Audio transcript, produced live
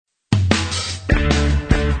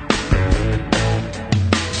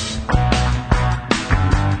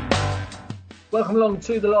Welcome along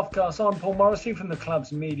to the Loftcast. I'm Paul Morrissey from the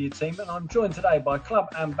club's media team, and I'm joined today by club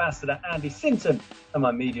ambassador Andy Sinton and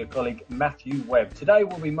my media colleague Matthew Webb. Today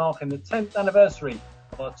we'll be marking the 10th anniversary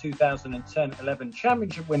of our 2010-11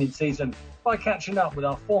 championship winning season by catching up with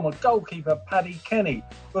our former goalkeeper Paddy Kenny,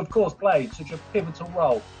 who of course played such a pivotal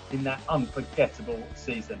role in that unforgettable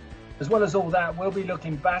season. As well as all that, we'll be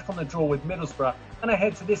looking back on the draw with Middlesbrough and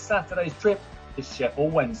ahead to this Saturday's trip to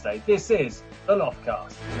Sheffield Wednesday. This is the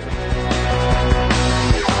Loftcast.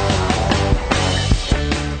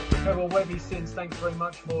 Well, Webby, Sins, thanks very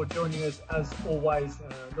much for joining us as always.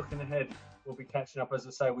 Looking ahead, we'll be catching up, as I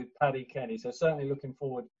say, with Paddy Kenny. So certainly looking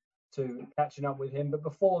forward to catching up with him. But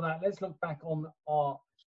before that, let's look back on our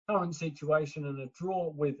current situation and a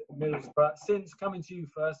draw with Middlesbrough. Sins, coming to you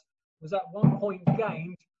first, was that 1 point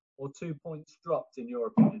gained or 2 points dropped, in your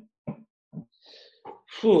opinion?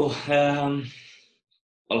 Well,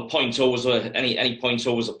 a point always any point's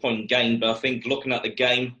always a point gained. But I think looking at the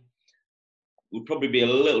game, we'd probably be a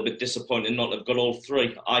little bit disappointed not to have got all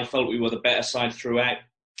three. I felt we were the better side throughout,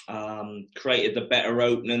 created the better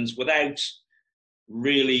openings without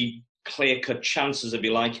really clear-cut chances, if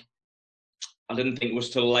you like. I didn't think it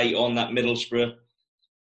was till late on that Middlesbrough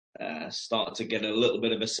started to get a little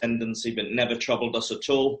bit of ascendancy, but never troubled us at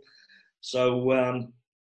all. So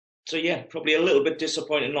yeah, probably a little bit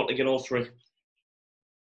disappointed not to get all three.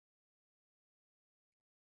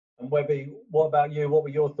 And Webby, what about you? What were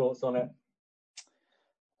your thoughts on it?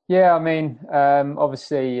 Yeah, I mean,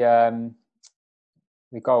 obviously the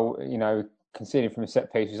goal, conceding from a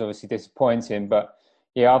set piece was obviously disappointing, but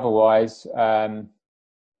yeah, otherwise,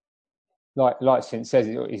 like Sint says,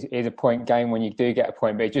 it is a point game when you do get a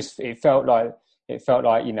point, but it felt like the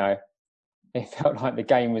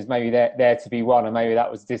game was maybe there to be won, and maybe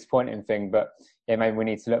that was a disappointing thing. But yeah, maybe we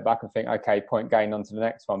need to look back and think, okay, point gained on to the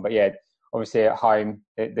next one. But yeah, obviously at home,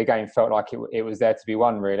 the game felt like it was there to be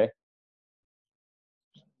won, really.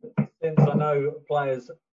 Since I know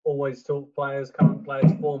players always talk, current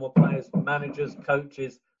players, former players, managers,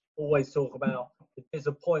 coaches, always talk about the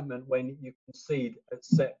disappointment when you concede at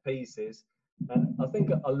set pieces. And I think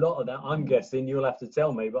a lot of that, I'm guessing, you'll have to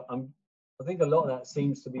tell me, but I think a lot of that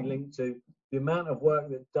seems to be linked to the amount of work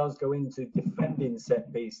that does go into defending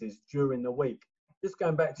set pieces during the week. Just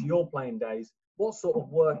going back to your playing days, what sort of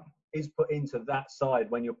work is put into that side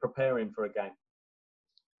when you're preparing for a game?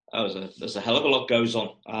 Oh, there's a hell of a lot goes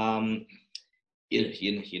on.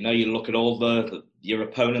 You look at all your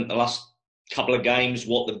opponent the last couple of games,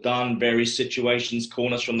 what they've done, various situations,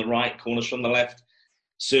 corners from the right, corners from the left,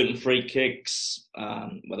 certain free kicks,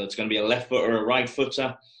 whether it's going to be a left footer or a right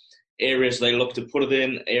footer, areas they look to put it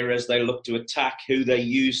in, areas they look to attack, who they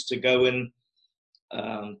use to go and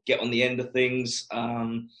get on the end of things.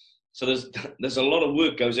 So there's a lot of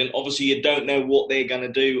work goes in. Obviously, you don't know what they're going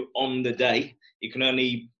to do on the day. You can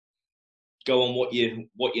only go on what you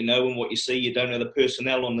know and what you see. You don't know the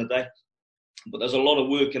personnel on the day, but there's a lot of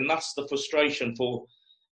work, and that's the frustration for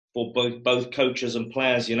both coaches and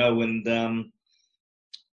players, And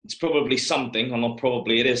it's probably something, or not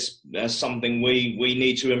probably, it is something we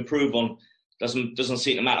need to improve on. Doesn't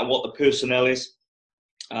seem to matter what the personnel is.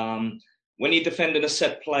 When you're defending a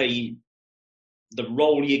set play, the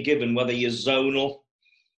role you're given, whether you're zonal,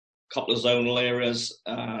 couple of zonal areas,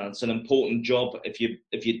 it's an important job. If you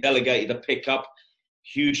delegated a pick-up,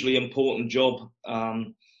 hugely important job.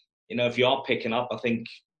 If you are picking up, I think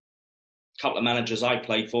a couple of managers I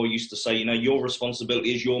played for used to say, your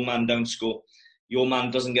responsibility is your man don't score. Your man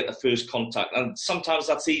doesn't get the first contact. And sometimes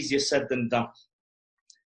that's easier said than done.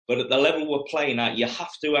 But at the level we're playing at, you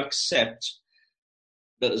have to accept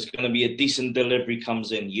that there's going to be a decent delivery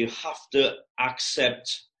comes in. You have to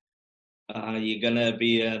accept you're going to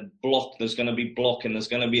be a block. There's going to be blocking. There's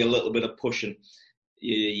going to be a little bit of pushing.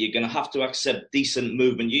 You're going to have to accept decent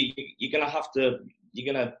movement. You're going to have to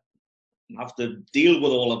deal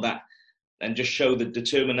with all of that and just show the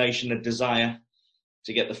determination and desire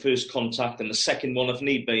to get the first contact and the second one if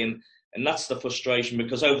need be. And that's the frustration,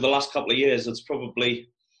 because over the last couple of years, it's probably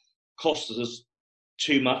cost us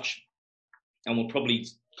too much and will probably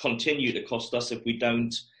continue to cost us if we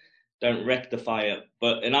don't rectify it.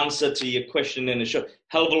 But in answer to your question in the show,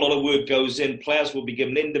 hell of a lot of work goes in. Players will be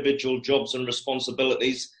given individual jobs and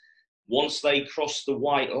responsibilities. Once they cross the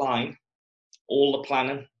white line, all the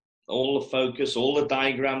planning, all the focus, all the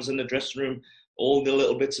diagrams in the dressing room, all the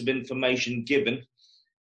little bits of information given,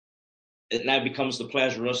 it now becomes the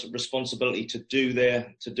players' responsibility to do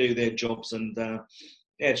their jobs. And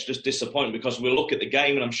it's just disappointing, because we'll look at the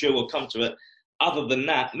game, and I'm sure we'll come to it. Other than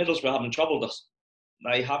that, Middlesbrough haven't troubled us.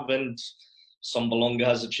 They haven't Sambalonga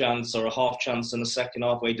has a chance or a half chance in the second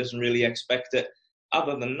half where he doesn't really expect it.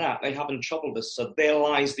 Other than that, they haven't troubled us. So there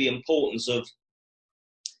lies the importance of,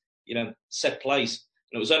 set plays.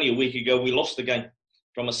 And it was only a week ago we lost the game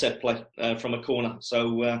from a set play, from a corner.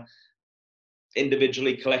 So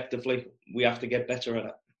individually, collectively, we have to get better at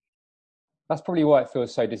it. That's probably why it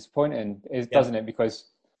feels so disappointing, doesn't it?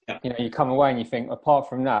 Because you come away and you think, apart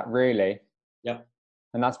from that, really. Yeah.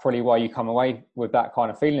 And that's probably why you come away with that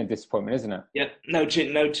kind of feeling of disappointment, isn't it? Yeah. No,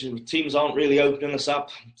 teams aren't really opening us up.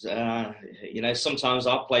 Sometimes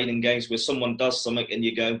I've played in games where someone does something and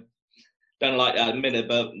you go, don't like that minute,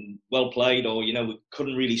 but well played, or we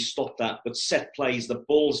couldn't really stop that. But set plays, the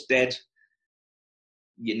ball's dead.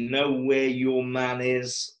 You know where your man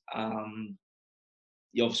is.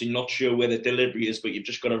 You're obviously not sure where the delivery is, but you've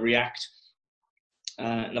just got to react.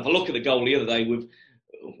 And if I look at the goal the other day,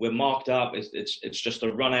 we're marked up. It's just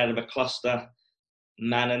a run out of a cluster,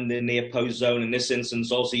 man in the opposed zone. In this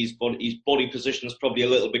instance, also his body position is probably a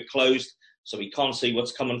little bit closed, so he can't see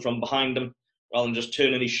what's coming from behind him. Rather than just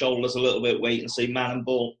turning his shoulders a little bit, wait and see man and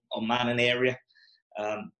ball or man in area.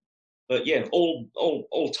 But yeah,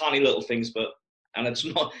 all tiny little things. And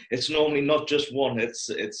it's normally not just one. It's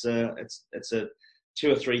a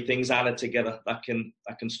 2 or 3 things added together that can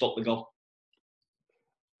stop the goal.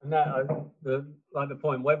 And that, like the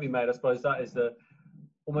point Webby made, I suppose that is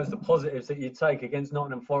almost the positives that you take. Against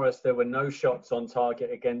Nottingham Forest, there were no shots on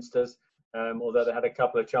target against us, although they had a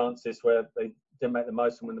couple of chances where they didn't make the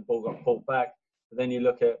most of them when the ball got pulled back. But then you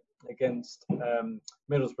look at against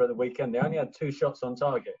Middlesbrough at the weekend, they only had 2 shots on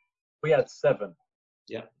target. We had 7.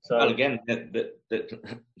 Yeah. So, well, again,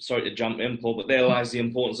 sorry to jump in, Paul, but there lies the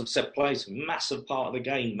importance of set plays. Massive part of the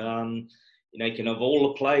game. You can have all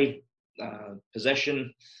the play,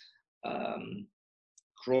 possession,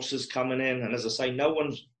 crosses coming in, and as I say, no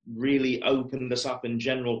one's really opened us up in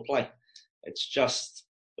general play. It's just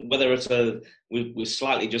whether it's we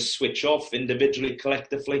slightly just switch off individually,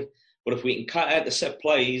 collectively. But if we can cut out the set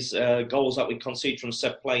plays, goals that we concede from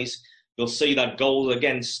set plays, you'll see that goals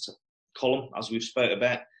against column, as we've spoke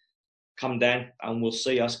about, come down, and we'll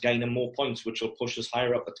see us gaining more points, which will push us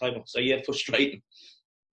higher up the table. So yeah, frustrating.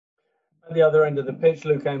 At the other end of the pitch,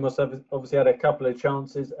 Luke Amos obviously had a couple of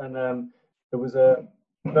chances, and there was a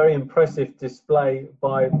very impressive display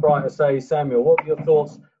by Bright Osayi-Samuel. What were your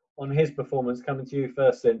thoughts on his performance? Coming to you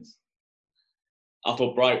first, Since. I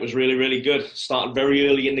thought Bright was really, really good. Started very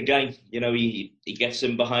early in the game. He gets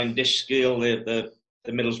in behind Dishskill, the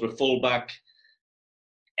Middlesbrough fullback.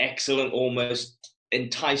 Excellent, almost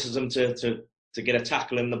entices him to get a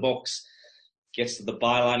tackle in the box. Gets to the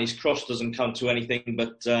byline. His cross doesn't come to anything,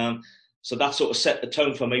 but so that sort of set the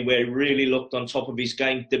tone for me, where he really looked on top of his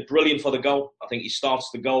game. Did brilliant for the goal. I think he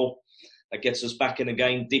starts the goal that gets us back in the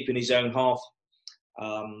game, deep in his own half.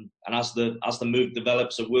 And as the move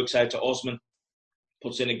develops, it works out to Osman.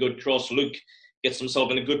 Puts in a good cross. Luke gets himself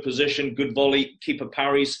in a good position, good volley, keeper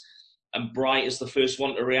parries, and Bright is the first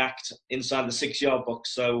one to react inside the 6-yard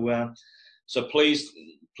box. So pleased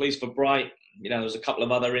for Bright. There's a couple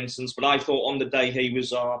of other instances, but I thought on the day he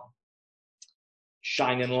was our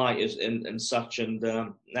shining light and such, and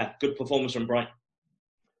good performance from Bright.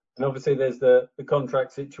 And obviously there's the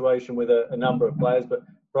contract situation with a number of players, but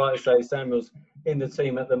Bright Osayi-Samuel's in the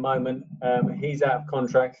team at the moment. He's out of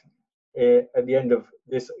contract at the end of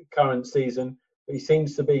this current season, but he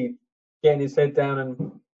seems to be getting his head down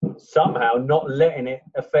and somehow not letting it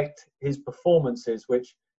affect his performances,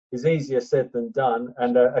 which is easier said than done.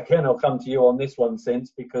 And again, I'll come to you on this one,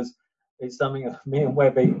 Since, because it's something me and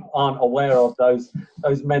Webby aren't aware of, those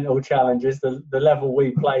mental challenges. The level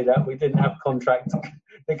we played at, we didn't have contract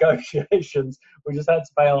negotiations. We just had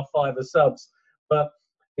to pay our 5 subs. But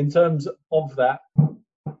in terms of that,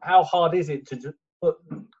 how hard is it to put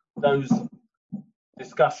those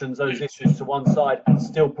discussions, those issues to one side and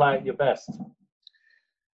still play at your best?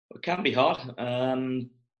 It can be hard.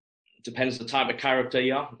 Depends the type of character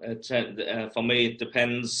you are. For me, it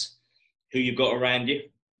depends who you've got around you,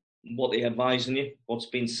 what they're advising you, what's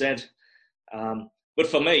been said. But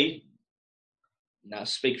for me, I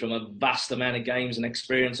speak from a vast amount of games and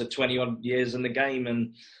experience of 20-odd years in the game,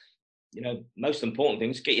 and most important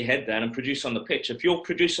thing is get your head down and produce on the pitch. If you're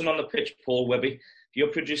producing on the pitch, Paul Webby, if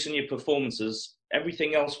you're producing your performances,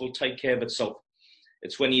 everything else will take care of itself.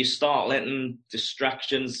 It's when you start letting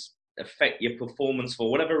distractions affect your performance for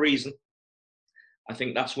whatever reason, I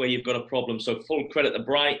think that's where you've got a problem. So full credit to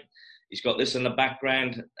Bright. He's got this in the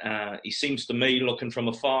background. He seems to me, looking from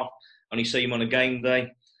afar, only see him on a game day,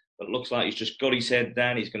 but it looks like he's just got his head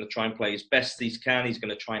down. He's going to try and play as best he can. He's going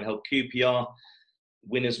to try and help QPR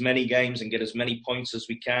win as many games and get as many points as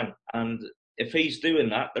we can. And if he's doing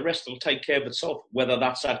that, the rest will take care of itself, whether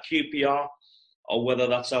that's at QPR or whether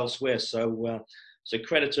that's elsewhere. So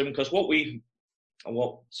credit to him, because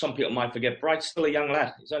what some people might forget, Bright's still a young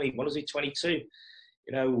lad. He's only, 22?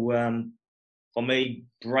 For me,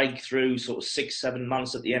 breakthrough sort of 6-7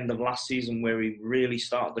 months at the end of last season, where he really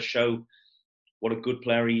started to show what a good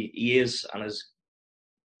player he is, and is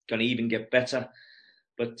going to even get better.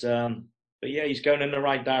 But yeah, he's going in the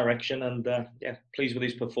right direction, and pleased with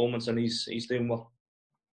his performance, and he's doing well.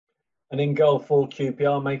 And in goal for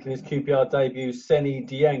QPR, making his QPR debut, Seny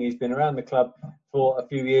Dieng. He's been around the club for a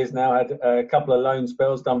few years now, had a couple of loan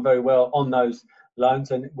spells, done very well on those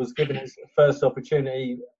loans, and was given his first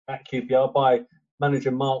opportunity at QPR by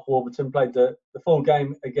manager Mark Warburton. Played the full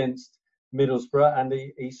game against Middlesbrough, and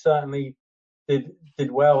he certainly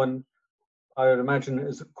did well, and I would imagine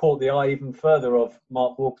has caught the eye even further of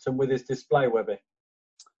Mark Warburton with his display, Webby.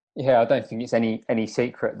 Yeah, I don't think it's any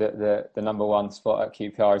secret that the number one spot at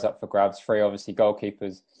QPR is up for grabs. 3 obviously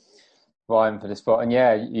goalkeepers vying for the spot, and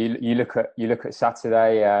yeah, you look at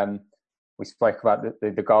Saturday. We spoke about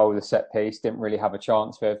the goal, the set piece. Didn't really have a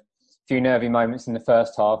chance. With a few nervy moments in the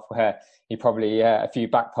first half where he probably a few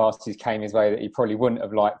back passes came his way that he probably wouldn't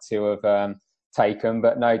have liked to have taken,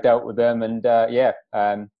 but no, dealt with them. And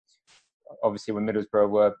obviously when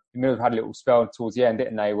Middlesbrough had a little spell towards the end,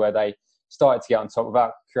 didn't they, where they started to get on top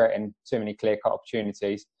without creating too many clear-cut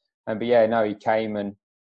opportunities. But he came, and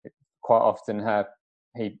quite often had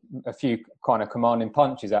a few kind of commanding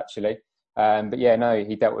punches actually.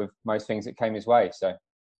 He dealt with most things that came his way. So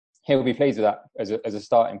he'll be pleased with that as a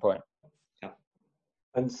starting point. Yeah.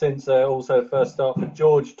 And since also first start for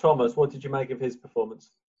George Thomas, what did you make of his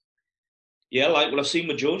performance? Yeah, like what I've seen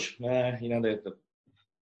with George, the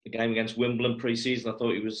game against Wimbledon pre-season, I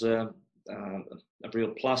thought he was a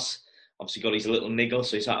real plus. Obviously got his little niggle,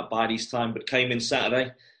 so he's had to bide his time, but came in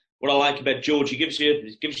Saturday. What I like about George, he gives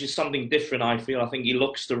you something different, I feel. I think he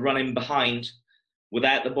looks to run in behind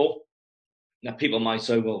without the ball. Now, people might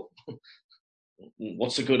say, well,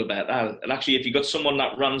 what's so good about that? And actually, if you've got someone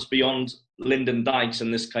that runs beyond Lyndon Dykes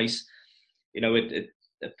in this case, it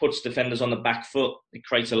puts defenders on the back foot. It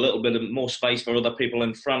creates a little bit of more space for other people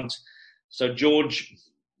in front. So George,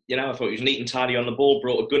 I thought he was neat and tidy on the ball,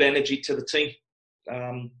 brought a good energy to the team.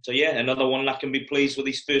 Another one that can be pleased with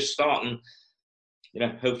his first start. And,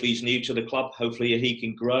 hopefully he's new to the club. Hopefully he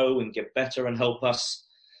can grow and get better and help us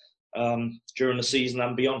during the season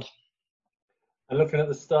and beyond. And looking at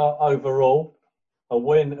the start overall, a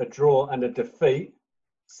win, a draw and a defeat.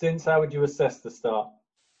 Since, how would you assess the start?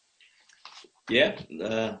 Yeah,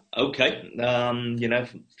 okay.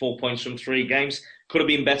 4 points from 3 games. Could have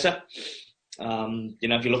been better.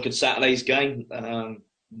 If you look at Saturday's game,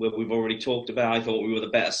 where we've already talked about, I thought we were the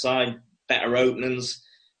better side, better openings.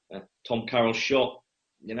 Tom Carroll shot,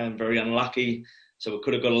 very unlucky. So we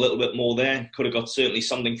could have got a little bit more there. Could have got certainly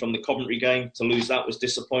something from the Coventry game. To lose that was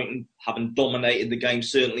disappointing, having dominated the game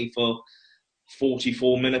certainly for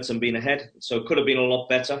 44 minutes and been ahead. So it could have been a lot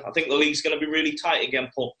better. I think the league's going to be really tight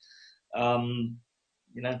again, Paul.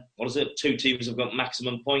 What is it? 2 teams have got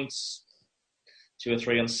maximum points. 2 or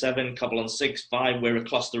 3 on 7, couple on 6, 5. We're a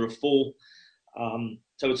cluster of 4.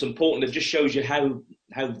 So it's important. It just shows you how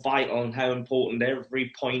vital and how important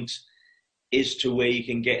every point is to where you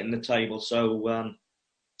can get in the table. So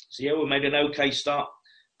we made an okay start.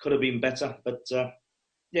 Could have been better, but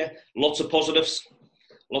lots of positives.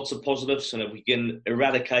 And if we can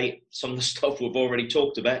eradicate some of the stuff we've already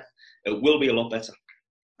talked about, it will be a lot better.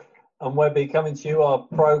 And Webby, coming to you, our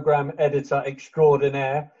programme editor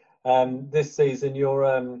extraordinaire. This season,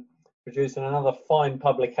 you're producing another fine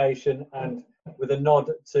publication, and with a nod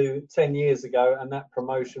to 10 years ago and that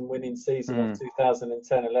promotion-winning season of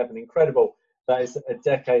 2010-11. Incredible. That is a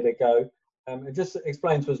decade ago. And just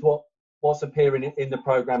explain to us what's appearing in the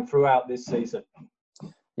programme throughout this season.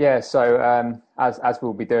 Yeah, so as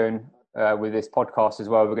we'll be doing with this podcast as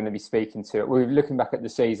well, we're going to be speaking to, we're looking back at the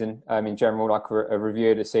season in general, like a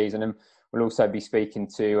review of the season, and we'll also be speaking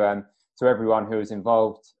to everyone who was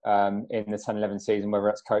involved in the 10-11 season, whether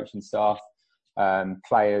it's coaching staff,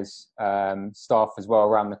 players, staff as well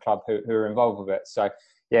around the club who are involved with it. So,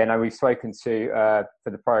 we've spoken to, for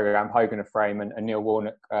the programme, Hogan Ephraim and Neil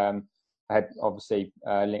Warnock, had obviously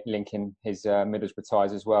linking his Middlesbrough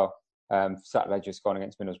ties as well. Saturday just gone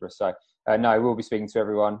against Middlesbrough. So, we'll be speaking to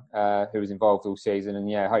everyone who was involved all season. And,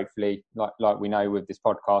 hopefully, like we know with this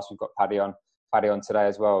podcast, we've got Paddy on today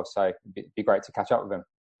as well. So it'd be great to catch up with him.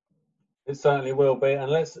 It certainly will be. And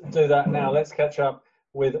let's do that now. Let's catch up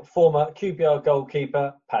with former QPR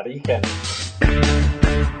goalkeeper Paddy Kennett.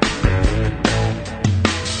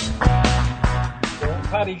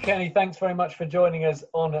 Paddy Kenny, thanks very much for joining us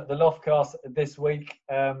on the Loftcast this week.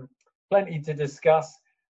 Plenty to discuss,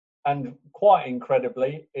 and quite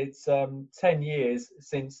incredibly, it's 10 years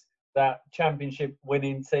since that championship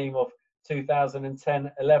winning team of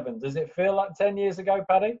 2010-11. Does it feel like 10 years ago,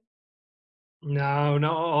 Paddy? No,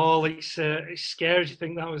 not at all. It's scary to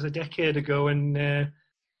think that was a decade ago, and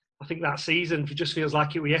I think that season just feels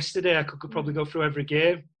like it was yesterday. I could probably go through every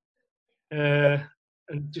game, and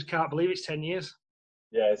just can't believe it's 10 years.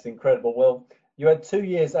 Yeah, it's incredible. Well, you had 2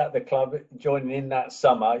 years at the club, joining in that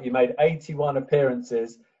summer. You made 81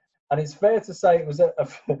 appearances, and it's fair to say it was a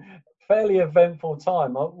fairly eventful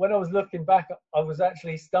time. When I was looking back, I was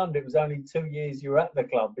actually stunned. It was only 2 years you were at the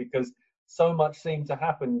club, because so much seemed to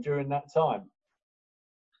happen during that time.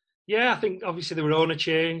 Yeah, I think obviously there were owner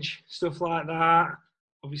change, stuff like that.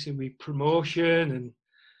 Obviously, with promotion and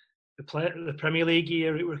the Premier League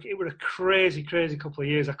year, it were a crazy couple of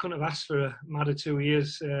years. I couldn't have asked for a madder 2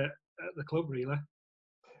 years at the club, really.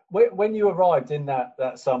 When you arrived in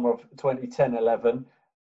that summer of 2010-11,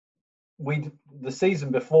 the season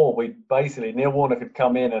before, Neil Warnock had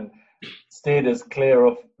come in and steered us clear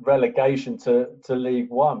of relegation to League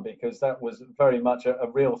One, because that was very much a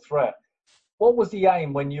real threat. What was the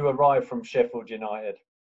aim when you arrived from Sheffield United?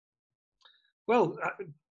 Well,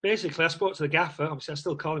 basically, I spoke to the gaffer. Obviously, I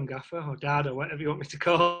still call him gaffer or dad or whatever you want me to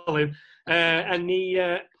call him. And he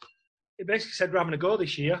basically said we're having a go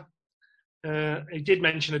this year. He did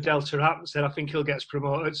mention a Delta app and said, I think he'll get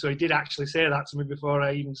promoted. So he did actually say that to me before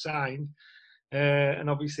I even signed. And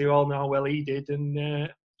obviously, we all know how well he did. And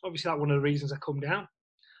obviously, that's one of the reasons I come down.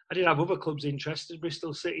 I did have other clubs interested,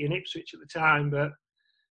 Bristol City and Ipswich at the time. But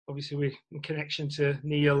obviously, with in connection to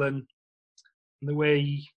Neil and the way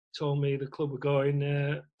he told me the club were going,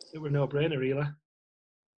 it were a no-brainer, really.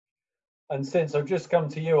 And since I've just come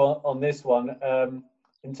to you on this one,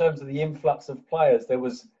 in terms of the influx of players, there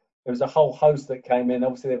was a whole host that came in.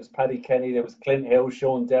 Obviously, there was Paddy Kenny, there was Clint Hill,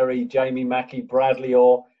 Sean Derry, Jamie Mackie, Bradley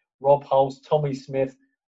Orr, Rob Hulse, Tommy Smith,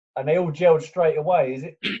 and they all gelled straight away. Is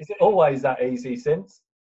it always that easy since?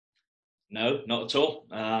 No, not at all.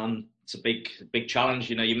 It's a big challenge.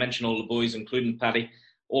 You know, you mentioned all the boys, including Paddy,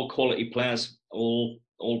 all quality players, all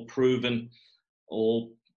proven,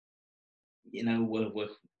 all, you know, we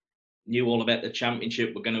knew all about the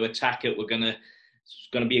championship. We're going to attack it. It's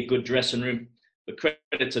going to be a good dressing room. But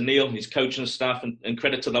credit to Neil, his coaching staff, and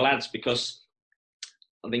credit to the lads, because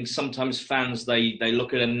I think sometimes fans, they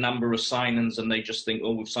look at a number of signings and they just think,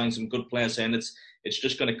 oh, we've signed some good players here, and it's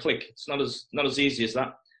just going to click. It's not as easy as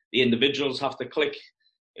that. The individuals have to click.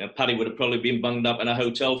 You know, Paddy would have probably been bunged up in a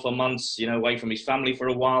hotel for months, you know, away from his family for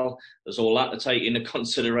a while. There's all that to take into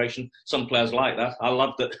consideration. Some players like that. I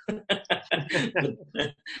loved it.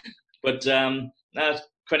 but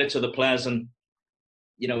credit to the players, and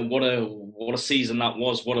you know, what a season that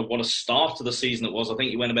was. What a start to the season it was. I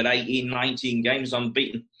think he went about 18, 19 games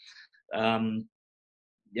unbeaten.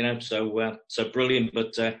 You know, so brilliant.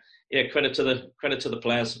 But yeah, credit to the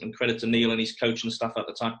players, and credit to Neil and his coaching staff at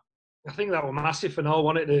the time. I think that was massive for Noel,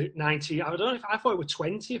 wasn't it? The 19, I don't know if I thought it was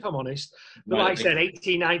 20, if I'm honest. But right, like I said,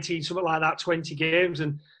 18, 19, something like that, 20 games.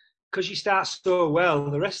 And because you start so well,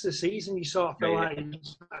 the rest of the season, you sort of feel like you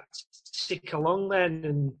stick along then.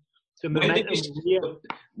 And the momentum.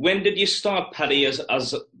 When did you start, Paddy,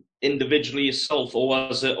 as individually yourself, or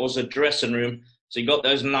as a dressing room? So you got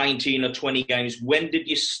those 19 or 20 games. When did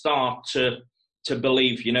you start to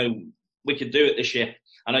believe, you know, we could do it this year?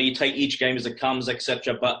 I know you take each game as it comes,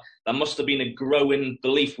 etc., but there must have been a growing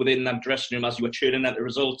belief within that dressing room as you were churning out the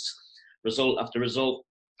result after result,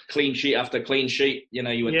 clean sheet after clean sheet. You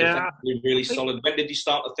know, you were defensively really solid. When did you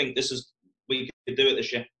start to think we could do it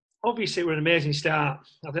this year? Obviously, it was an amazing start.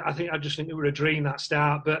 I just think it was a dream, that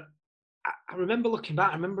start. But I remember looking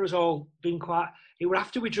back. I remember us all being quite. It was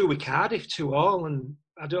after we drew with Cardiff 2-2, and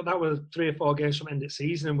that was 3 or 4 games from end of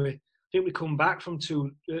season, and I think we come back from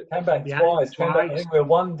 2. Came back twice. I think we were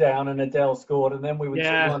 1 down and Adele scored, and then we were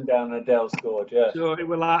 2-1 down and Adele scored. Yeah. So it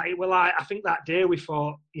were like. I think that day we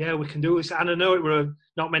thought, yeah, we can do this. And I know it were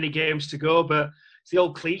not many games to go, but it's the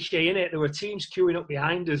old cliche, innit? There were teams queuing up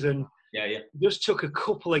behind us, and it just took a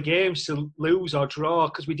couple of games to lose or draw,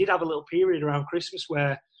 because we did have a little period around Christmas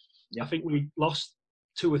where I think we lost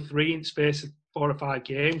 2 or 3 in the space of 4 or 5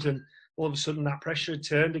 games, and all of a sudden that pressure had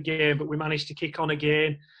turned again, but we managed to kick on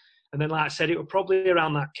again. And then, like I said, it was probably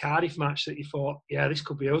around that Cardiff match that you thought, yeah, this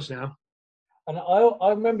could be us now. And I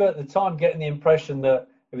remember at the time getting the impression that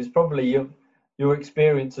it was probably your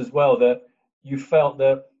experience as well, that you felt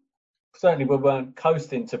that certainly we weren't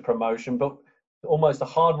coasting to promotion, but almost the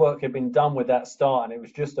hard work had been done with that start, and it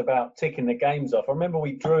was just about ticking the games off. I remember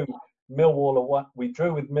we drew with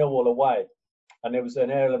Millwall away, and there was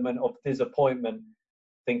an element of disappointment,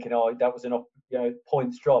 thinking, oh, that was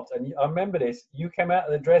points dropped. And I remember this. You came out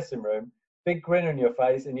of the dressing room, big grin on your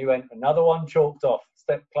face, and you went, another one chalked off,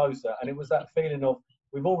 step closer. And it was that feeling of,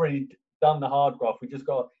 we've already done the hard graft. We just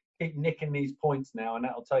got to keep nicking these points now, and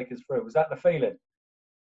that'll take us through. Was that the feeling?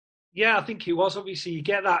 Yeah, I think it was. Obviously, you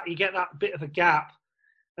get that bit of a gap,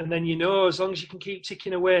 and then as long as you can keep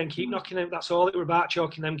ticking away and keep knocking them, that's all it were about,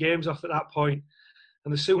 chalking them games off at that point.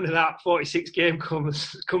 And the sooner that 46 game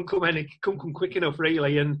comes, come quick enough,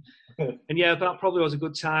 really. And yeah, that probably was a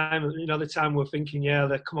good time. The time we're thinking,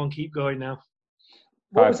 come on, keep going now.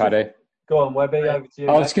 Hi, Paddy. Go on, Webby, over to you.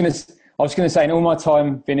 I was going to say, in all my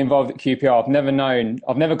time being involved at QPR,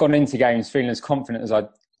 I've never gone into games feeling as confident as I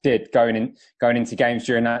did going into games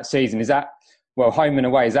during that season. Is that, home and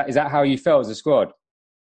away, is that how you felt as a squad?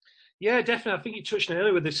 Yeah, definitely. I think you touched on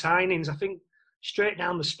earlier with the signings. I think straight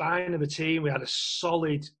down the spine of the team, we had a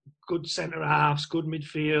solid, good centre halves, good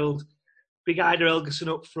midfield, big Ida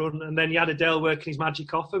Elgerson up front, and then you had Adele working his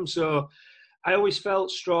magic off him. So I always felt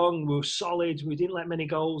strong. We were solid. We didn't let many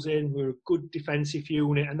goals in. We were a good defensive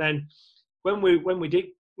unit. And then when we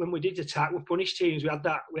did attack with punished teams, we had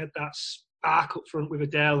that spark up front with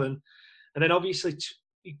Adele, and then obviously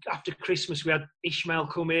after Christmas we had Ishmael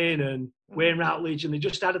come in and Wayne Routledge, and they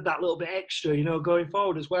just added that little bit extra, going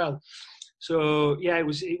forward as well. So yeah,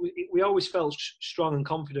 we always felt strong and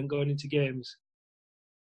confident going into games.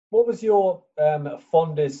 What was your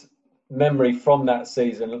fondest memory from that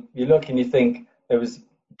season? You look and you think there was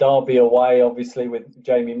Derby away, obviously, with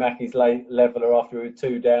Jamie Mackey's late leveller after we were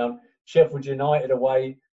 2 down. Sheffield United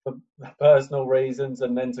away for personal reasons,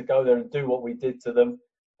 and then to go there and do what we did to them.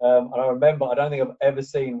 And I remember, I don't think I've ever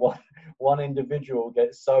seen one individual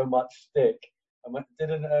get so much stick. And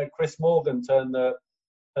didn't Chris Morgan turn the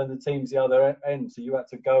teams the other end? So you had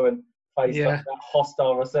to go and face that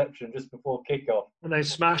hostile reception just before kickoff. And they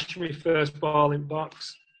smashed me first ball in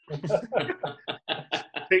box.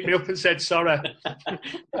 Picked me up and said sorry.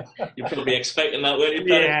 You're probably expecting that, weren't you,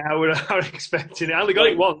 Paddy? Yeah, I was expecting it. I only got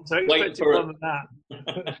it once. I expected more than that.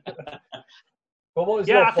 But what was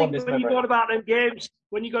your fondest think when memory? you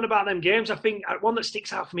go about them games, I think one that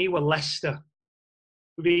sticks out for me were Leicester.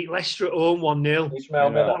 We beat Leicester at home 1-0.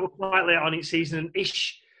 That was quite late on in season, and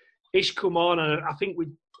Ish come on, and I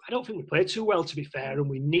don't think we played too well, to be fair, and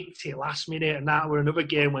we nicked it last minute, and that were another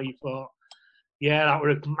game where you thought, yeah, that were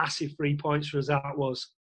a massive 3 points for us, that was.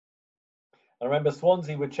 I remember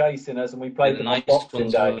Swansea were chasing us, and we played them on Boxing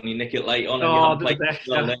Boxing Day. When you nick it late on, and you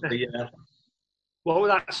haven't played well. What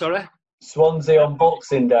was that, sorry? Swansea on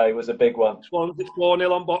Boxing Day was a big one. Swansea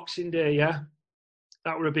 4-0 on Boxing Day, yeah.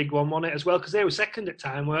 That were a big one, wasn't it, as well? Because they were second at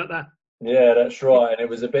time, weren't they? Yeah, that's right. And it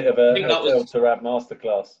was a bit of a to have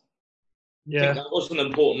masterclass. Yeah, I think that was an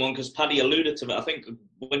important one because Paddy alluded to it. I think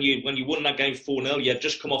when you won that game 4-0, you had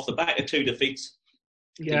just come off the back of 2 defeats.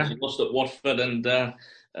 Yeah, you lost at Watford and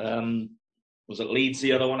was it Leeds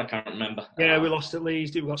the other one? I can't remember. Yeah, we lost at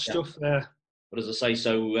Leeds. We got stuff there. But as I say,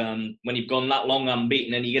 so when you've gone that long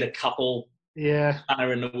unbeaten and you get a couple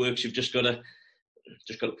banner in the works, you've just got to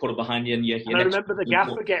put it behind you. And I remember the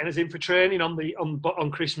gaffer getting us in for training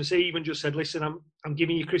on Christmas Eve and just said, "Listen, I'm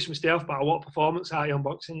giving you Christmas Day off, but I want performance out of you on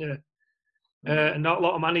Boxing Day." And not a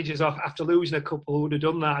lot of managers after losing a couple would have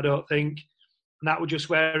done that, I don't think. And that was just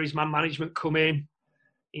where his man management come in.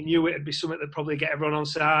 He knew it'd be something that'd probably get everyone on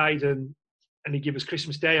side, and he'd give us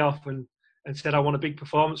Christmas Day off and said, "I want a big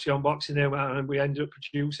performance for you on Boxing Day," and we ended up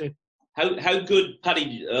producing. How good,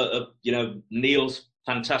 Paddy? Neil's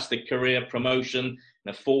fantastic career, promotion,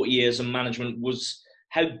 40 years of management was.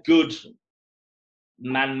 How good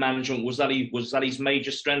man management was that? Was that his major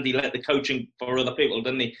strength? He let the coaching for other people,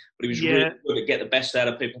 didn't he? But he was really good to get the best out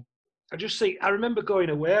of people. I remember going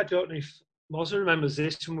away. I don't know if Mozza remembers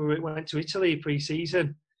this when we went to Italy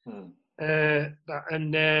pre-season, and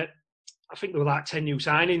I think there were like 10 new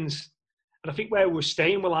signings. And I think where we were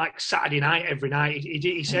staying were like Saturday night every night.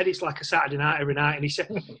 He said it's like a Saturday night every night. And he said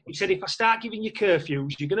if I start giving you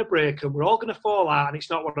curfews, you're going to break them. We're all going to fall out, and it's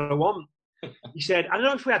not what I want. He said, I don't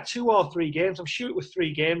know if we had 2 or 3 games. I'm sure it was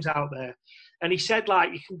 3 games out there. And he said,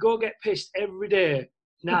 like, you can go get pissed every day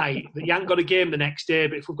night that you haven't got a game the next day.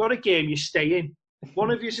 But if we've got a game, you stay in. One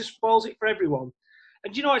of you just spoils it for everyone.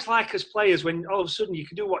 And you know, it's like as players when all of a sudden you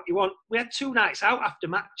can do what you want. We had 2 nights out after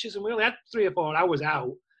matches, and we only had 3 or 4 hours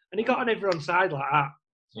out. And he got on everyone's side like that.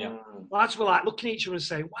 Yeah. Lads were like looking at each other and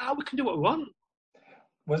saying, wow, we can do what we want.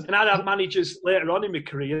 And I'd had managers later on in my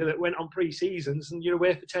career that went on pre-seasons and you're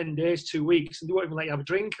away for 10 days, 2 weeks, and they won't even let you have a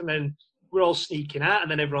drink, and then we're all sneaking out,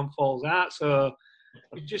 and then everyone falls out. So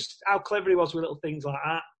just how clever he was with little things like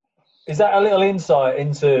that. Is that a little insight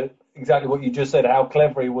into exactly what you just said, how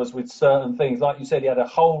clever he was with certain things? Like you said, he had a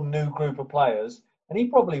whole new group of players, and he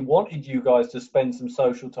probably wanted you guys to spend some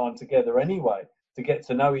social time together anyway, to get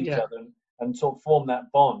to know each Yeah, other and sort of form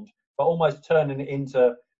that bond, but almost turning it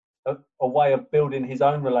into a way of building his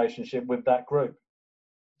own relationship with that group.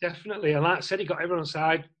 definitely. And like I said, he got everyone on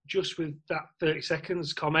side just with that 30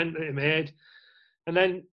 seconds comment that he made. And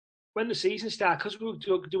then when the season started, because we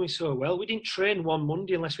were doing so well, we didn't train one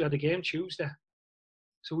Monday unless we had a game Tuesday.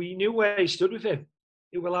 So we knew where he stood with him.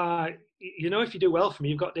 It was like, if you do well for me,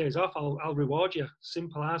 you've got days off, I'll reward you.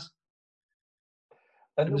 Simple as.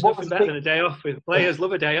 And there's nothing better than a day off. Players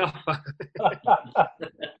love a day off.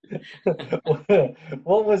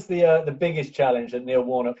 What was the biggest challenge that Neil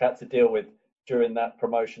Warnock had to deal with during that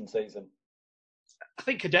promotion season? I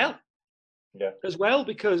think Cadell. Yeah. As well,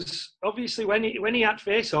 because obviously when he had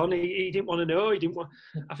face on, he didn't want to know. He didn't want.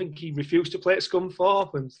 I think he refused to play at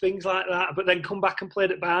Scunthorpe and things like that. But then come back and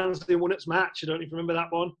played at Barnsley and won its match. I don't even remember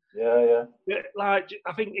that one. Yeah. Like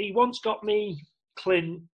I think he once got me,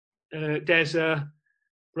 Clint, Deza,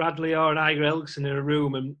 Bradley, or an Iger Elgson in a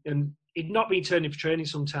room, and he'd not been turning for training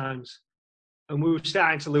sometimes. And we were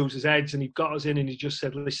starting to lose his heads, and he got us in, and he just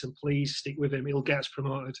said, "Listen, please stick with him. He'll get us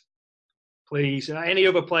promoted." Please. Any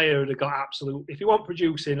other player would have got absolute. If you want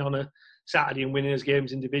producing on a Saturday and winning his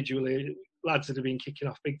games individually, lads would have been kicking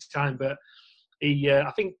off big time. But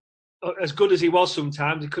I think, as good as he was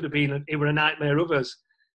sometimes, it could have been. It were a nightmare of us.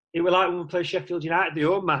 It was like when we played Sheffield United, the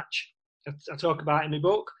home match. I talk about it in my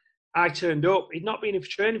book. I turned up. He'd not been in for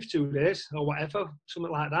training for 2 days or whatever,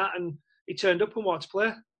 something like that, and he turned up and wanted to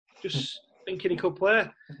play. Just thinking he could play.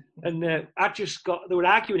 And they were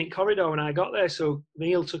arguing in corridor when I got there, so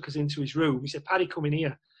Neil took us into his room. He said, "Paddy, come in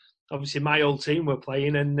here." Obviously, my old team were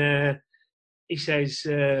playing, and he says,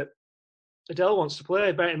 "Adele wants to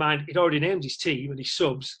play." Bear in mind, he'd already named his team and his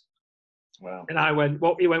subs. Wow. And I went,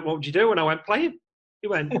 "What?" He went, "What would you do?" And I went, "Play him." He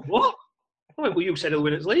went, "What?" I went, "Well, you said he'll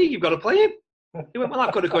win his league. You've got to play him." He went, "Well,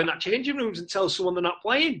 I've got to go in that changing rooms and tell someone they're not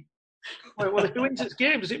playing." I went, "Well, if he wins this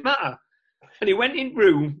game, does it matter?" And he went in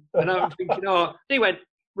room, and I'm thinking, and he went,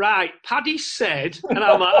 "Right, Paddy said," and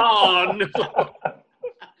I'm like, "Oh, no."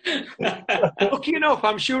 Lucky enough,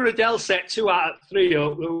 I'm sure Adele set 2 out of 3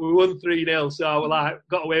 up. We won 3-0, so I was like,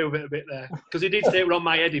 got away with it a bit there. Because he did say it were on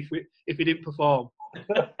my head if he didn't perform.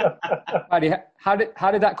 Paddy, how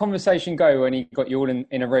did that conversation go when he got you all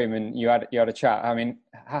in a room and you had a chat? I mean,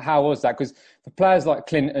 how was that? Because for players like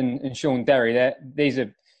Clint and Sean Derry, these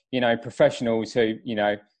are professionals who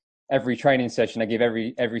every training session they give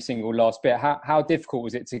every single last bit. How difficult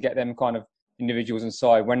was it to get them kind of individuals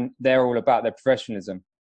inside when they're all about their professionalism?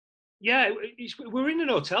 Yeah, we were in an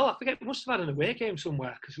hotel. I forget, we must have had an away game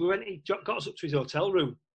somewhere because he got us up to his hotel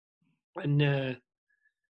room, and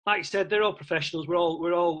like you said, they're all professionals. We're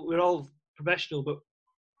all professional, but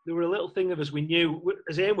there were a little thing of us we knew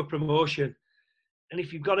as aim with promotion, and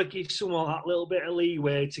if you've got to give someone that little bit of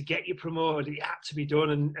leeway to get you promoted, it had to be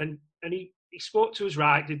done. And he spoke to us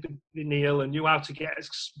right, did the Neil, and knew how to get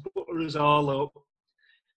us, butter us all up.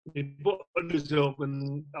 He buttered us up,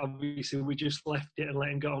 and obviously we just left it and let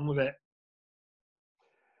him get on with it.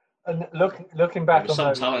 And looking back on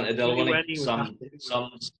some talent, Adele, some.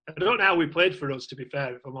 I don't know how we played for us, to be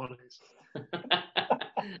fair, if I'm honest.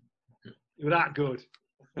 We were that good.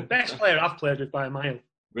 The best player I've played with by a mile.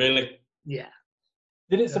 Really? Yeah.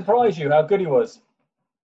 Did it surprise you how good he was?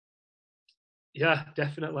 Yeah,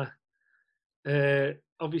 definitely.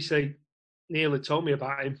 Obviously, Neil had told me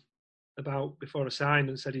about him before I signed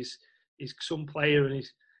and said he's some player and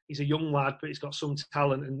he's a young lad, but he's got some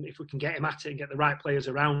talent, and if we can get him at it and get the right players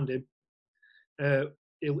around him,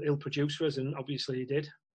 he'll produce for us, and obviously he did.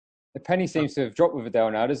 The penny seems to have dropped with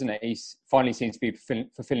Adele now, doesn't it? He finally seems to be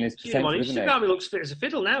fulfilling his potential, doesn't he? Instagram, he looks fit as a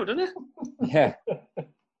fiddle now, doesn't he? Yeah.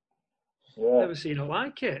 Never seen it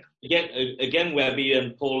like it. Again, Webby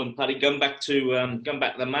and Paul and Paddy, going back to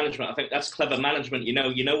the management. I think that's clever management. You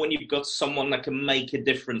know when you've got someone that can make a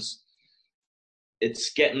difference,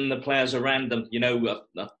 it's getting the players around them.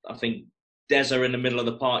 I think Deza in the middle of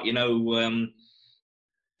the park,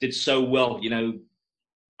 did so well.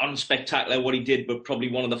 Unspectacular what he did, but probably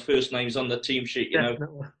one of the first names on the team sheet.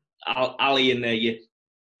 Ali in there.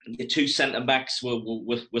 Your 2 centre backs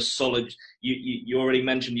were solid. You already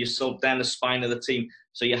mentioned yourself down the spine of the team,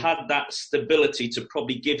 so you had that stability to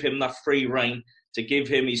probably give him that free rein, to give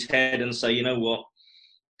him his head and say, you know what,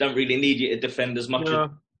 don't really need you to defend as much as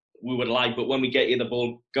we would like, but when we get you the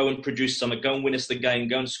ball, go and produce something, go and win us the game,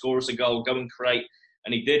 go and score us a goal, go and create.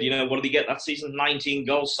 And he did. What did he get that season? 19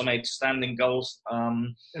 goals, some outstanding goals.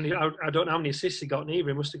 And I don't know how many assists he got neither.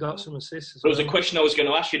 He must have got some assists. There was a question I was going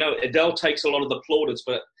to ask. Adele takes a lot of the plaudits,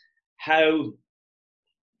 but how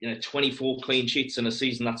 24 clean sheets in a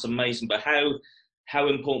season, that's amazing. But how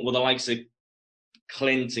important were the likes of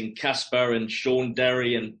Clint and Casper and Sean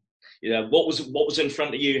Derry and what was in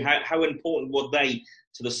front of you? How important were they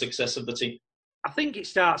to the success of the team? I think it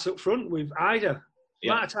starts up front with Ida. The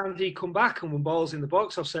amount of times he come back and won balls in the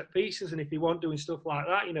box off set pieces, and if he weren't doing stuff like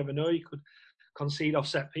that, you never know. You could concede off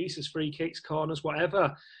set pieces, free kicks, corners,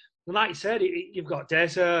 whatever. And like you said, you've got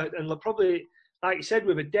Deza, and probably, like you said,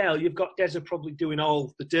 with Adele, you've got Deza probably doing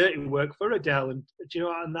all the dirty work for Adele, and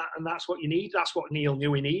and that's what you need. That's what Neil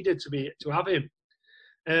knew he needed to have him.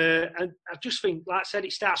 And I just think, like I said,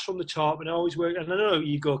 it starts from the top and always works. And I know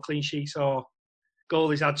you go clean sheets or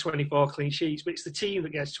goalies had 24 clean sheets, but it's the team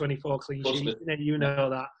that gets 24 clean sheets. You know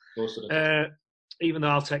that. Even though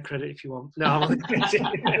I'll take credit if you want. No,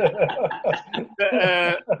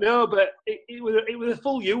 but it was a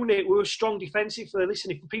full unit. We were strong defensively.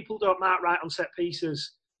 Listen, if people don't mark right on set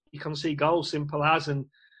pieces, you can see goals, simple as. And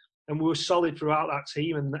we were solid throughout that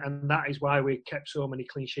team, and that is why we kept so many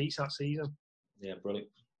clean sheets that season. Yeah, brilliant.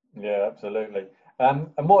 Yeah, absolutely. And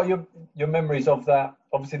what are your memories of that?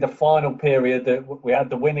 Obviously, the final period that we had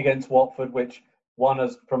the win against Watford, which won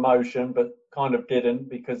us promotion, but kind of didn't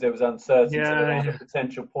because there was uncertainty around the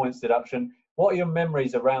potential points deduction. What are your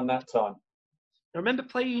memories around that time? I remember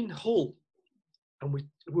playing Hull, and we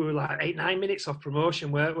were like 8-9 minutes off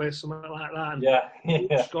promotion, weren't we? Something like that. And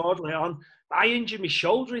we scored later on. I injured my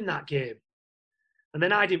shoulder in that game, and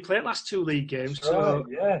then I didn't play the last 2 league games.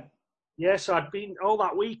 So I'd been all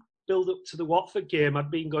that week, build up to the Watford game,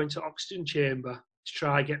 I'd been going to Oxton Chamber to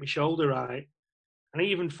try and get my shoulder right. And I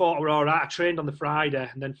even thought I were all right. I trained on the Friday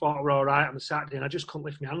and then thought I were all right on the Saturday, and I just couldn't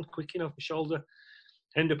lift my hand quick enough. My shoulder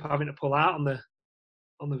ended up having to pull out on the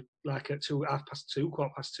like at 2:30,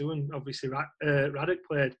 2:15, and obviously Radek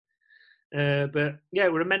played. But yeah,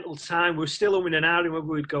 it was a mental time. We were still umming and ahhing whether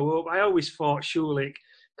we'd go up. I always thought surely,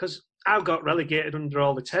 because I got relegated under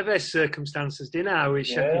all the Tevez circumstances, didn't I, with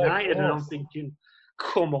Sheffield United, and I'm thinking,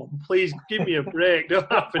 come on, please give me a break. Don't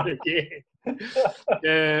happen again.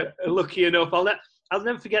 Lucky enough, I'll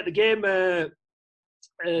never forget the game, the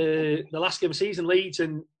last game of the season, Leeds,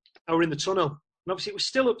 and I were in the tunnel. And obviously it was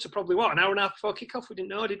still up to probably, an hour and a half before kick-off? We didn't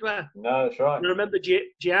know, did we? No, that's right. And I remember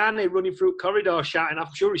Gianni running through the corridor shouting,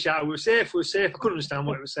 I'm sure he shouted, we were safe. I couldn't understand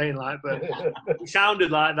what he was saying, but it sounded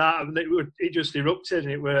like that. And it just erupted,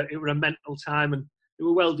 and it were a mental time, and it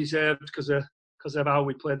were well-deserved because of how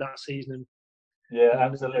we played that season. Yeah,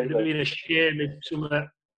 absolutely. It would have been a shame if some of the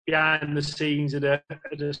behind the scenes had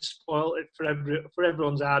spoiled it for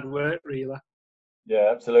everyone's hard work, really.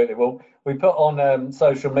 Yeah, absolutely. Well, we put on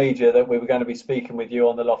social media that we were going to be speaking with you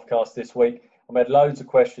on the Loftcast this week. We had loads of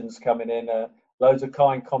questions coming in, loads of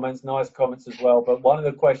kind comments, nice comments as well. But one of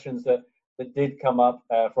the questions that did come up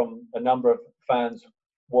from a number of fans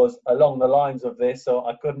was along the lines of this, so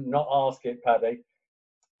I couldn't not ask it, Paddy.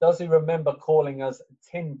 Does he remember calling us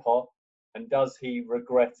Tin Pot, and does he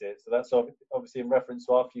regret it? So that's obviously in reference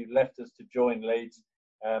to after you left us to join Leeds.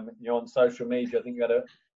 You're on social media. I think you had a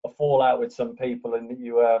fallout with some people, and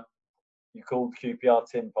you called QPR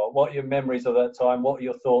Tin Pot. What are your memories of that time? What are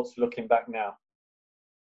your thoughts looking back now?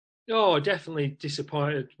 Oh, definitely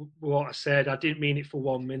disappointed with what I said. I didn't mean it for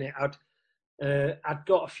 1 minute. I'd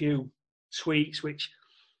got a few tweets which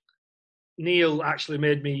Neil actually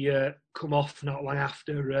made me come off not long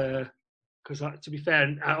after, because to be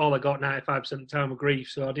fair, all I got 95% of the time were grief,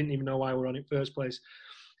 so I didn't even know why we were on it in the first place.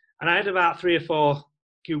 And I had about 3 or 4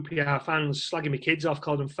 QPR fans slagging my kids off,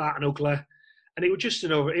 called them fat and ugly, and it was just it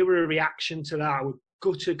was a reaction to that. I was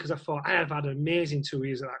gutted because I thought I have had an amazing 2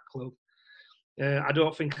 years at that club. I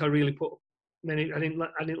don't think I really put many. I didn't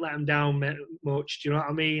let them down much. Do you know what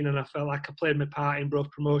I mean? And I felt like I played my part in both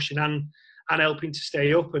promotion and helping to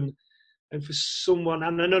stay up. And for someone,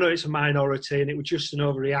 and I know it's a minority, and it was just an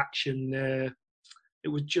overreaction. It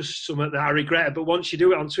was just something that I regretted. But once you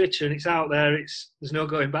do it on Twitter and it's out there, there's no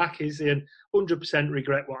going back, is there? And 100%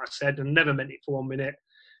 regret what I said, and never meant it for 1 minute.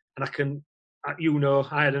 And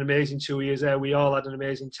I had an amazing 2 years there. We all had an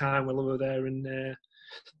amazing time while we were there. And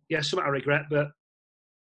something I regret, but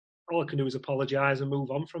all I can do is apologise and move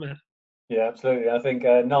on from it. Yeah, absolutely. I think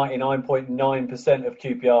 99.9% of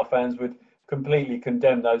QPR fans would completely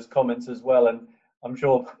condemn those comments as well. And I'm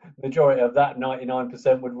sure the majority of that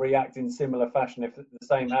 99% would react in similar fashion if the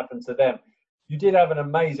same happened to them. You did have an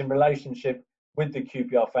amazing relationship with the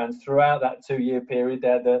QPR fans throughout that 2 year period. They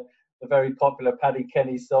had the very popular Paddy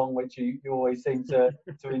Kenny song, which you always seem to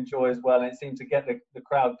enjoy as well, and it seemed to get the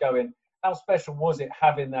crowd going. How special was it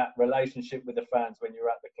having that relationship with the fans when you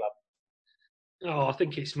were at the club? Oh, I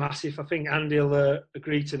think it's massive. I think Andy will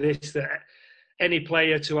agree to this, that any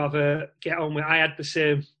player to have get on with. I had the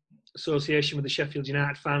same association with the Sheffield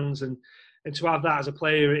United fans, and to have that as a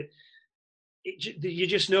player, you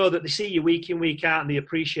just know that they see you week in, week out, and they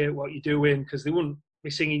appreciate what you're doing, because they wouldn't be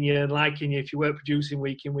singing you and liking you if you weren't producing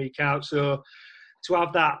week in, week out. So to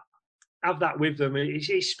have that with them,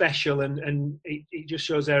 it's special, and it just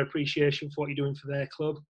shows their appreciation for what you're doing for their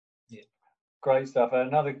club. Yeah. Great stuff.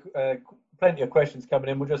 Another plenty of questions coming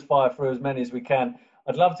in. We'll just fire through as many as we can.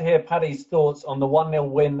 I'd love to hear Paddy's thoughts on the 1-0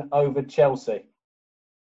 win over Chelsea.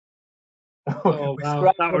 Oh,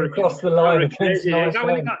 wow. That were across the line. Crazy. Nice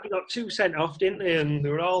they got 2 sent off, didn't they? And they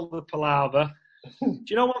were all the palaver. Do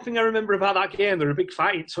you know one thing I remember about that game? There were a big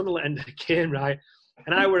fight in tunnel at the end of the game, right?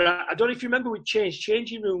 And I don't know if you remember, we'd changed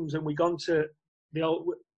changing rooms and we'd gone to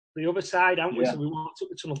the other side, hadn't we? Yeah. So we walked up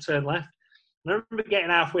the tunnel, turned left. And I remember getting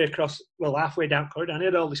halfway down corridor, and I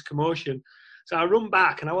heard all this commotion. So I run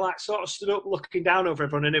back and I was like, sort of stood up looking down over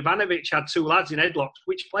everyone, and Ivanovic had 2 lads in headlocks,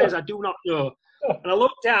 which players I do not know. And I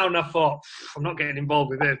looked down and I thought, I'm not getting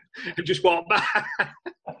involved with him. And just walked back.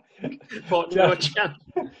 Thought, no chance.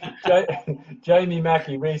 Jamie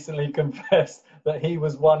Mackey recently confessed that he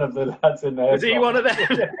was one of the lads in there. Was he one of them?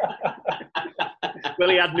 Well,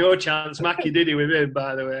 he had no chance. Mackey did he with him,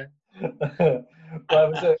 by the way.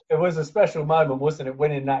 Well, it was a special moment, wasn't it,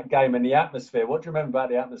 winning that game, and the atmosphere? What do you remember about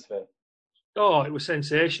the atmosphere? Oh, it was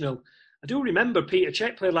sensational. I do remember Peter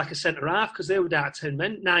Cech played like a centre-half, because they were down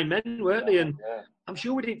 9 men, weren't they? And yeah. I'm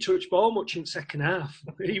sure we didn't touch ball much in the second half,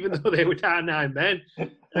 even though they were down 9 men.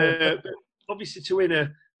 But obviously, to win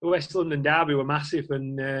a West London derby were massive,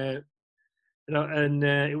 and it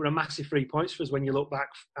were a massive 3 points for us when you look back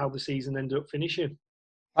how the season ended up finishing.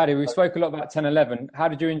 Paddy, we spoke a lot about 10-11. How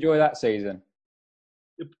did you enjoy that season?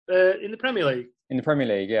 In the Premier League? In the Premier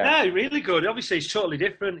League, yeah. Yeah, really good. Obviously, it's totally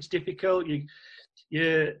different. It's difficult.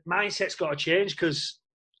 Your mindset's got to change, because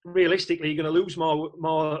realistically, you're going to lose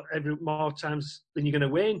more times than you're going to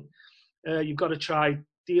win. You've got to try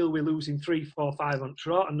deal with losing 3, 4, 5 on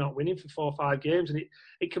trot and not winning for 4 or 5 games, and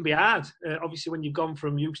it can be hard. Obviously, when you've gone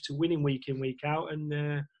from used to winning week in, week out,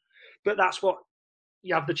 but that's what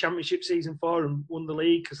you have the championship season for, and won the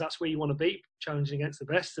league, because that's where you want to be, challenging against the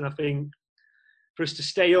best. And I think for us to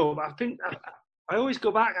stay up, I always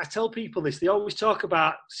go back, I tell people this, they always talk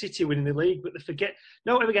about City winning the league, but they forget,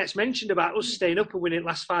 no one ever gets mentioned about us staying up and winning the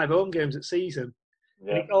last 5 home games at season.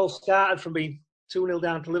 Yeah. And it all started from being 2-0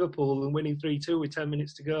 down to Liverpool and winning 3-2 with 10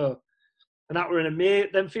 minutes to go. And that were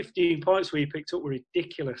them 15 points we picked up were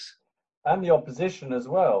ridiculous. And the opposition as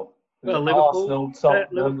well. Well, Liverpool,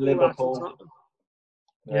 Arsenal, Liverpool.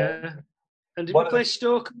 Yeah. And did we play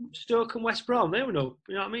Stoke and West Brom? They were no,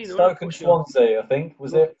 you know what I mean? Stoke and Swansea, I think,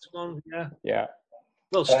 was it? Swansea, yeah.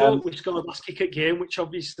 Well, Stoke, we scored last kick at game, which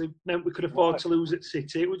obviously meant we could afford to lose at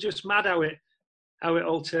City. It was just mad how it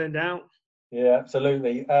all turned out. Yeah,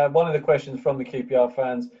 absolutely. One of the questions from the QPR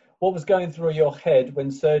fans: what was going through your head when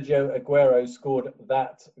Sergio Aguero scored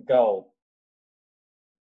that goal?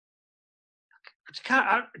 Do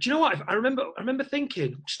you know what? I remember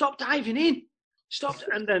thinking, stop diving in. Stopped,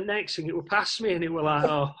 and then next thing it would pass me, and it were like,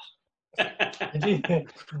 oh. Did you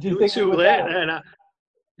think too we were late down? Then?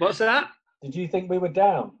 What's that? Did you think we were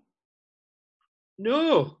down?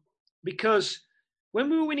 No, because when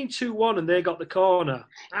we were winning 2-1 and they got the corner,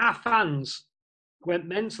 our fans went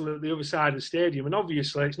mental at the other side of the stadium, and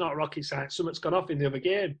obviously it's not rocket science. Something's gone off in the other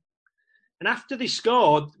game. And after they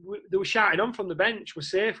scored, they were shouting on from the bench, we're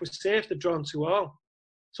safe, they've drawn 2-2.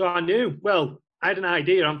 So I knew, well, I had an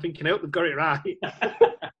idea. I'm thinking, I hope they've got it right.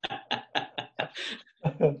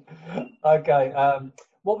 Okay.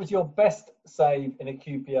 What was your best save in a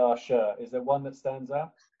QPR shirt? Is there one that stands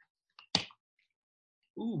out?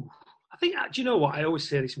 Ooh, I think, do you know what? I always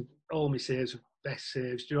say this, all my saves are best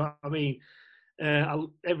saves. Do you know what I mean?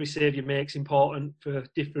 Every save you make is important for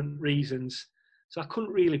different reasons. So I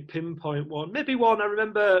couldn't really pinpoint one. Maybe one, I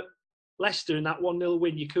remember Leicester in that 1-0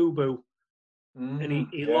 win, Yakubu. And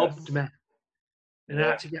he lobbed me. And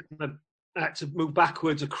I had to move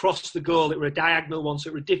backwards across the goal. It were a diagonal one, so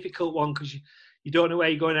it was a difficult one because you don't know where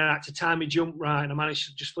you're going. And I had to time my jump right, and I managed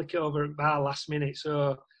to just flick it over at bar last minute.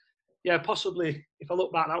 So, yeah, possibly if I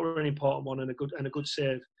look back, that were an important one and a good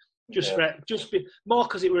save. More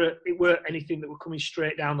because it were anything that were coming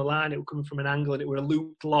straight down the line. It were coming from an angle, and it were a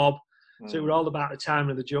looped lob. So it were all about the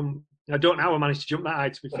timing of the jump. I don't know how I managed to jump that high,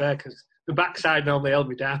 to be fair, because the backside normally held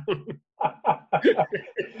me down.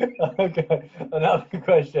 Okay, another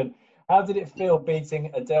question. How did it feel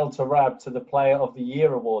beating Adel Taarabt to the Player of the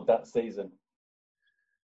Year award that season?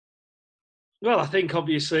 Well, I think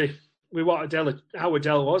obviously with how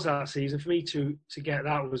Adel was that season, for me to get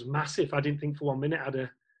that was massive. I didn't think for 1 minute I'd have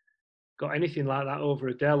got anything like that over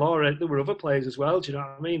Adel, or there were other players as well. Do you know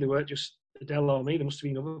what I mean? They weren't just Adele or me. There must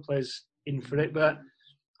have been other players in for it, but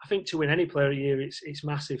I think to win any player a year, it's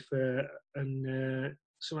massive, and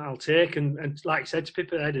something I'll take. And like I said to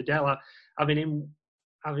Pippa Adele,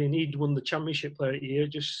 having he'd won the Championship Player of the Year,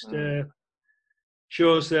 just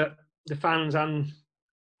shows that the fans and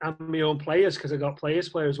my own players, because I got players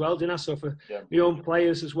as well, didn't I? So for my own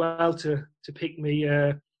players as well to pick me,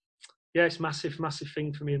 it's massive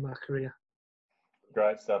thing for me in my career.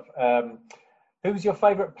 Great stuff. Who was your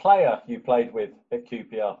favourite player you played with at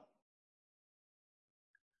QPR?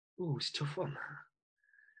 Oh, it's a tough one.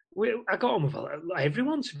 I got on with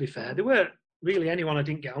everyone, to be fair. There weren't really anyone I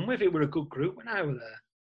didn't get on with. It were a good group when I was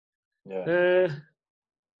there. Yeah.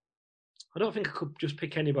 I don't think I could just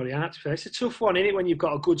pick anybody out, to be fair. It's a tough one, isn't it, when you've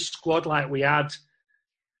got a good squad like we had,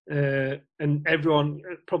 and everyone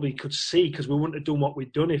probably could see, because we wouldn't have done what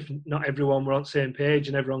we'd done if not everyone were on the same page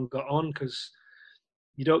and everyone got on, because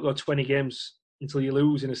you don't go 20 games until you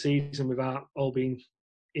lose in a season without all being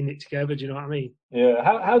in it together. Do you know what I mean? Yeah.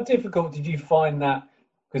 How difficult did you find that?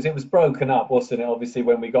 Because it was broken up, wasn't it? Obviously,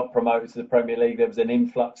 when we got promoted to the Premier League, there was an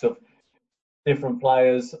influx of different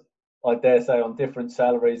players, I dare say, on different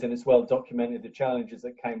salaries, and it's well documented the challenges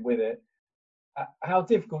that came with it. How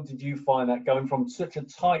difficult did you find that, going from such a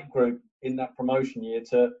tight group in that promotion year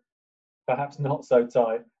to perhaps not so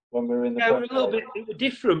tight when we were in the Premier League? A little bit. It was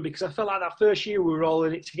different, because I felt like that first year we were all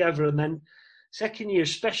in it together, and then second year,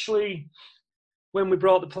 especially when we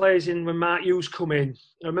brought the players in, when Mark Hughes come in.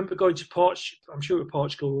 I remember going to Portugal. I'm sure it was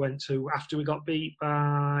Portugal we went to after we got beat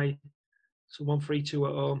by someone 3-2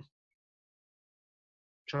 at home.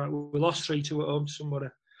 We lost 3-2 at home to somebody.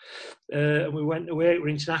 And we went away. It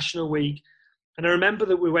was International Week. And I remember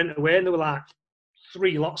that we went away and there were like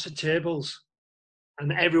 3 lots of tables.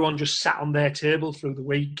 And everyone just sat on their table through the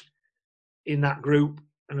week in that group.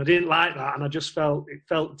 And I didn't like that. And I just felt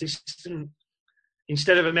distant.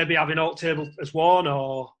 Instead of maybe having all table as one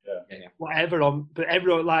or whatever, but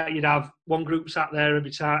everyone, like, you'd have one group sat there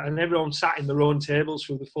every time, and everyone sat in their own tables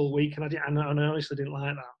through the full week, and I honestly didn't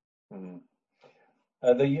like that.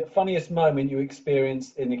 The funniest moment you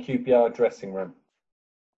experienced in the QPR dressing room?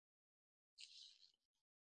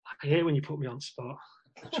 I hate when you put me on the spot.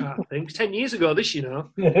 I try to think. 10 years ago, this, you know.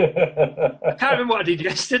 I can't remember what I did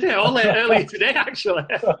yesterday, or earlier today, actually.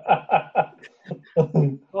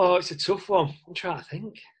 Oh, it's a tough one. I'm trying to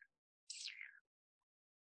think.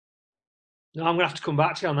 No, I'm going to have to come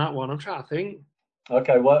back to you on that one. I'm trying to think.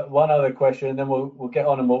 Okay, one other question, and then we'll get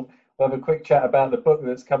on and we'll have a quick chat about the book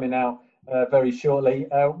that's coming out very shortly.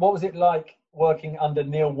 What was it like working under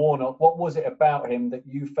Neil Warnock? What was it about him that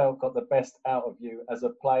you felt got the best out of you as a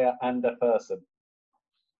player and a person?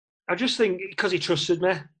 I just think because he trusted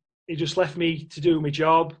me. He just left me to do my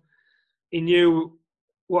job. He knew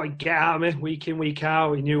what he'd get out of me week in, week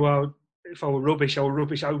out. He knew if I were rubbish, I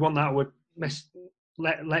would want that. I would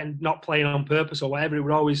let him not playing on purpose or whatever. It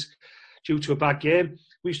was always due to a bad game.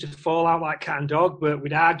 We used to fall out like cat and dog, but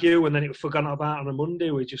we'd argue and then it was forgotten about on a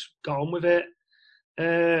Monday. We just got on with it.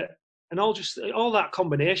 And all that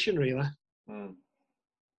combination, really.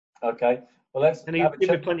 Okay. Well, and he gave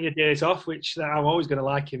me plenty of days off, which I'm always going to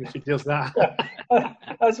like him if he does that.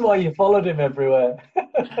 That's why you followed him everywhere.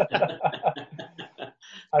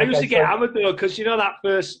 I used to get hammered though, because you know that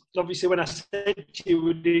first, obviously when I said to you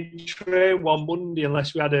we didn't train one Monday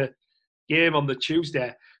unless we had a game on the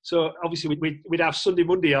Tuesday. So obviously we'd have Sunday,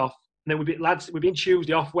 Monday off, and then we'd be in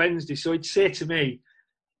Tuesday off Wednesday. So he'd say to me,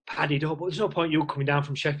 Paddy, there's no point you coming down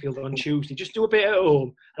from Sheffield on Tuesday. Just do a bit at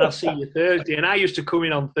home and I'll see you Thursday. And I used to come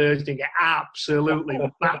in on Thursday and get absolutely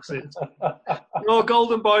battered. No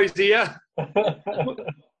golden boys here.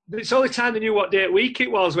 It's the only time they knew what day of week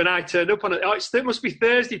it was when I turned up on it. It must be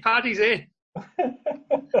Thursday, Paddy's in.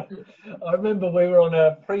 I remember we were on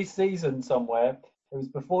a pre-season somewhere. It was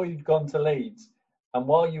before you'd gone to Leeds. And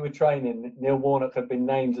while you were training, Neil Warnock had been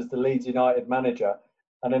named as the Leeds United manager.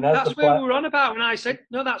 And then that's where we were on about when I said,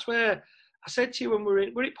 no, that's where I said to you when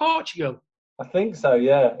we're at Portugal. I think so,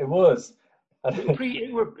 yeah, it was.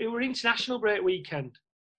 It were international break weekend.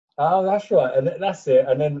 Oh, that's right. And that's it.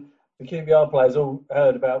 And then the QPR players all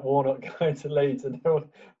heard about Warnock going to Leeds, and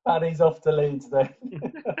Paddy's off to Leeds then.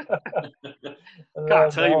 I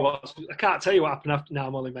can't tell you what happened after. Now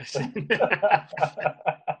I'm only messing.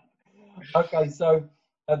 Okay, so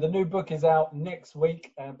the new book is out next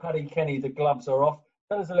week. Paddy Kenny, The Gloves Are Off.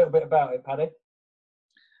 Tell us a little bit about it, Paddy.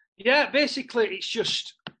 Yeah, basically, it's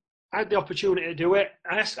just I had the opportunity to do it.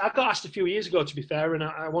 I got asked a few years ago, to be fair, and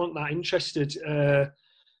I wasn't that interested.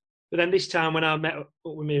 But then this time, when I met up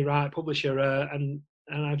with my publisher, and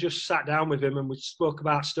I just sat down with him and we spoke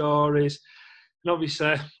about stories. And obviously,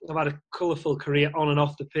 I've had a colourful career on and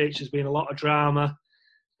off the pitch. There's been a lot of drama.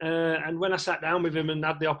 And when I sat down with him and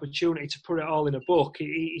had the opportunity to put it all in a book,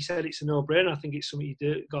 he said it's a no-brainer. I think it's something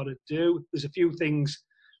you got to do. There's a few things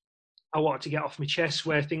I wanted to get off my chest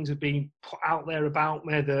where things have been put out there about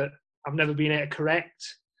me that I've never been able to correct.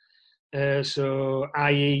 So,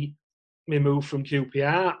 i.e., my move from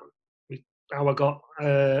QPR, how I got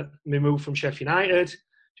my move from Sheffield United,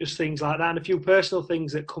 just things like that, and a few personal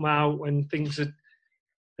things that come out when things had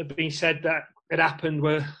been said that had happened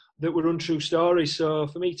that were untrue stories. So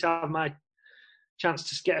for me to have my chance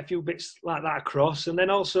to get a few bits like that across, and then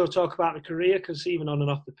also talk about my career, because even on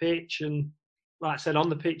and off the pitch, and like I said, on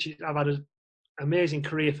the pitch, I've had an amazing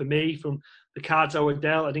career for me. From the cards I were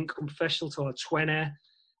dealt, I didn't become professional till I was 20. I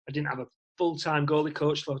didn't have a full-time goalie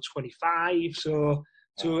coach till I was 25. So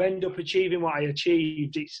to end up achieving what I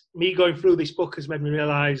achieved, it's me going through this book has made me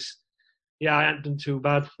realise, yeah, I hadn't done too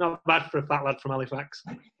bad. Not bad for a fat lad from Halifax.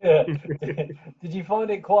 Yeah. Did you find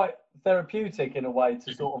it quite therapeutic in a way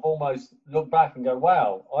to sort of almost look back and go,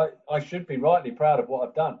 wow, I should be rightly proud of what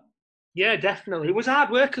I've done? Yeah, definitely. It was hard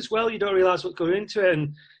work as well. You don't realise what's going into it.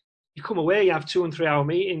 And you come away, you have 2 and 3 hour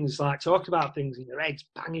meetings, like talking about things, and your head's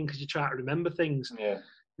banging because you try to remember things. Yeah.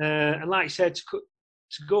 And like I said, to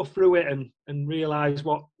go through it and realise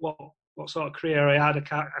what sort of career I had, I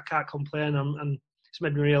can't complain. And it's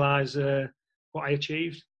made me realise what I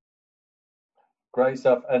achieved. Great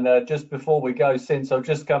stuff. And just before we go, since I've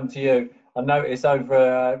just come to you, I noticed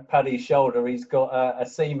over Paddy's shoulder he's got a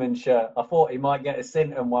Seaman shirt. I thought he might get a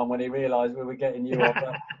Sinton one when he realised we were getting you on,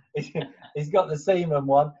 but he's got the Seaman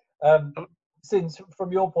one. Since,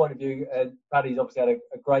 from your point of view, Paddy's obviously had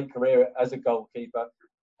a great career as a goalkeeper.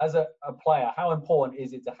 As a player, how important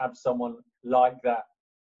is it to have someone like that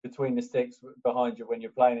between the sticks behind you when you're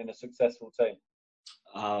playing in a successful team?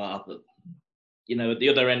 You know, at the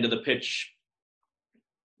other end of the pitch,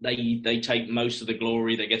 they take most of the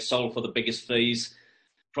glory. They get sold for the biggest fees,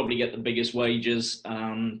 probably get the biggest wages.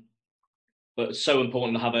 But it's so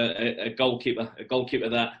important to have a goalkeeper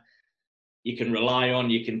that you can rely on,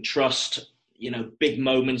 you can trust. You know, big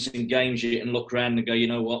moments in games, you can look around and go, you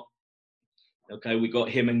know what? Okay, we got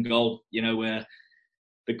him in goal. You know, where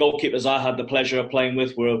the goalkeepers I had the pleasure of playing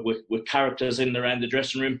with were characters in and around the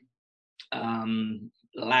dressing room.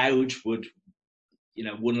 Loud,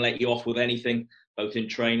 wouldn't let you off with anything, both in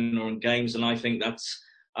training or in games. And I think that's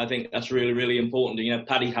really, really important. You know,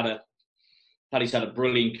 Paddy's had a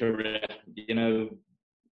brilliant career. You know,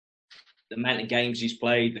 the amount of games he's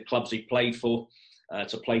played, the clubs he played for,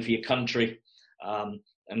 to play for your country. And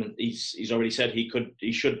he's already said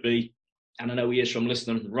he should be, and I know he is from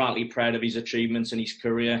listening, rightly proud of his achievements and his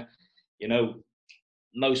career. You know,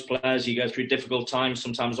 most players, you go through difficult times,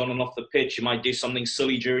 sometimes on and off the pitch. You might do something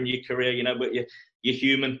silly during your career, you know, but you're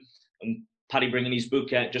human. And Paddy bringing his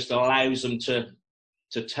book out just allows them to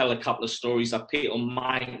tell a couple of stories that people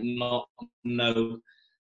might not know.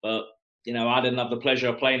 But, you know, I didn't have the pleasure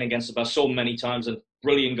of playing against him. I saw him many times, and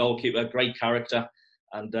brilliant goalkeeper, great character.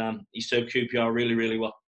 And he served QPR really, really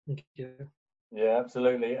well. Yeah,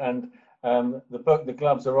 absolutely. And the book, The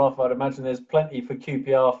Gloves Are Off, I'd imagine there's plenty for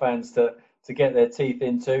QPR fans to get their teeth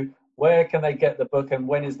into. Where can they get the book, and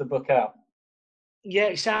when is the book out? Yeah,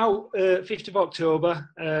 it's out 5th of October.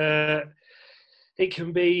 It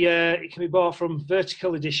can be bought from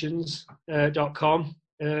verticaleditions.com.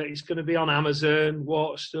 It's going to be on Amazon,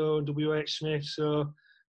 Waterstone, WH Smith, so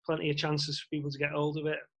plenty of chances for people to get hold of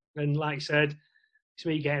it. And like I said, it's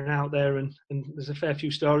me getting out there, and there's a fair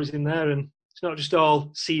few stories in there, and it's not just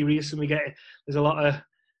all serious, and there's a lot of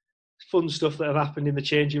fun stuff that have happened in the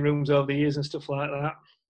changing rooms over the years and stuff like that.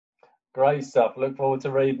 Great stuff. Look forward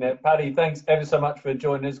to reading it. Paddy, thanks ever so much for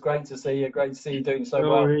joining us. Great to see you. Great to see you doing so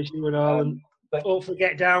well. You and all. And hopefully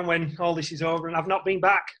get down when all this is over. And I've not been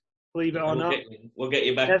back, believe it or not. We'll get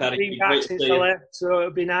you back, Never Paddy. Been back since I left, so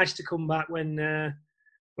it'd be nice to come back when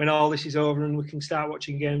all this is over and we can start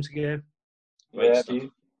watching games again.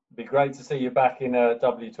 It'd be great to see you back in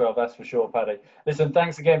W12, that's for sure, Paddy. Listen,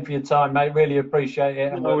 thanks again for your time, mate. Really appreciate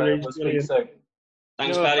it, and we'll speak soon.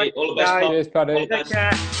 Thanks, Paddy. All the best. Cheers, Paddy. Take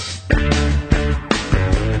care.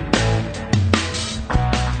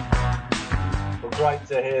 Well, great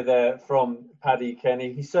to hear there from Paddy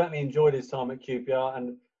Kenny. He certainly enjoyed his time at QPR,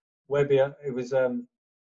 and Webby, it was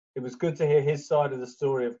good to hear his side of the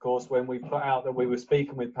story. Of course, when we put out that we were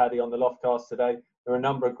speaking with Paddy on the Loftcast today, there were a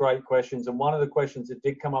number of great questions, and one of the questions that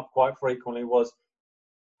did come up quite frequently was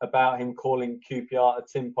about him calling QPR a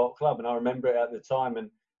tin pot club, and I remember it at the time,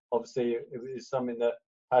 and obviously it was something that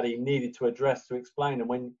Paddy needed to address, to explain. And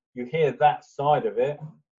when you hear that side of it,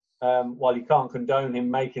 while you can't condone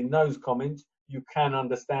him making those comments, you can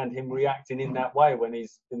understand him reacting in that way when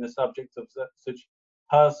he's been the subject of such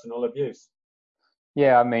personal abuse.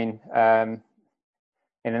 Yeah, I mean,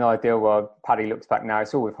 in an ideal world, Paddy looks back now.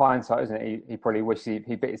 It's all with hindsight, isn't it? He probably wishes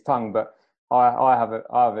he bit his tongue. But I have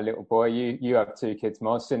a little boy. You have two kids,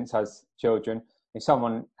 Moz. Since has children. If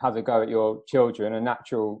someone has a go at your children, a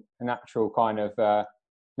natural kind of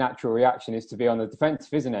natural reaction is to be on the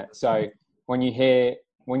defensive, isn't it? So when you hear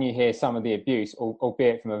some of the abuse,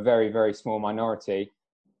 albeit from a very, very small minority,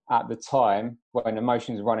 at the time when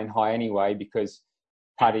emotions were running high anyway, because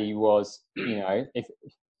Paddy was,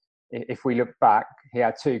 if we look back, he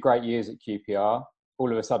had 2 great years at QPR.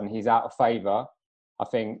 All of a sudden, he's out of favour. I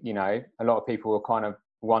think, a lot of people were kind of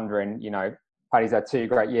wondering, Paddy's had 2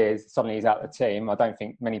 great years. Suddenly he's out of the team. I don't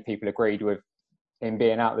think many people agreed with him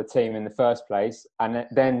being out of the team in the first place. And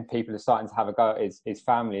then people are starting to have a go at his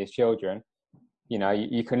family, his children.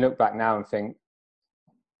 You can look back now and think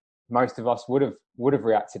most of us would have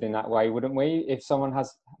reacted in that way, wouldn't we? If someone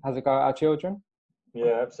has a go at our children.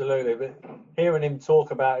 Yeah, absolutely. But hearing him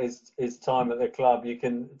talk about his time at the club, you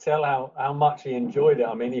can tell how much he enjoyed it.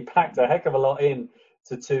 I mean, he packed a heck of a lot in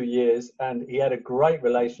to 2 years, and he had a great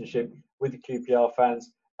relationship with the QPR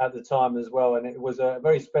fans at the time as well. And it was a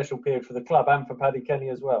very special period for the club and for Paddy Kenny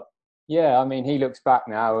as well. Yeah, I mean, he looks back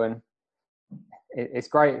now, and it's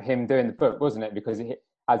great him doing the book, wasn't it? Because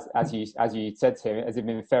as you said to him, it has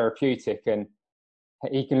been therapeutic, and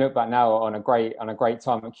he can look back now on a great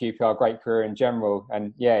time at QPR, great career in general.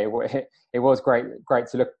 And yeah, it was great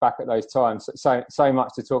to look back at those times. So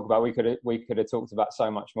much to talk about. We could have talked about so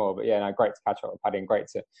much more. But yeah, no, great to catch up with Paddy and great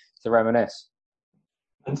to reminisce.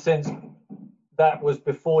 And since that was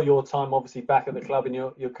before your time, obviously back at the club in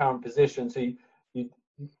your current position, so you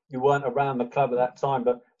weren't around the club at that time.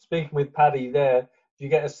 But speaking with Paddy there, do you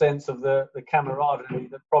get a sense of the camaraderie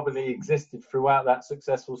that probably existed throughout that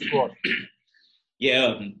successful squad?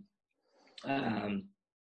 Yeah,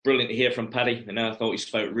 brilliant to hear from Paddy. I thought he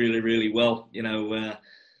spoke really, really well.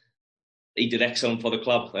 He did excellent for the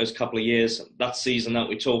club those couple of years. That season that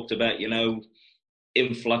we talked about,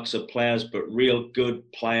 influx of players, but real good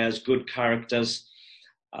players, good characters.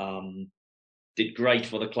 Did great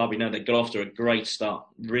for the club. They got off to a great start.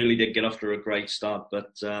 Really did get off to a great start.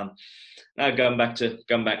 But now going back to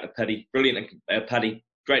Paddy, brilliant, Paddy.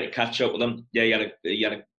 Great to catch up with him. Yeah, he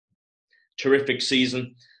had a terrific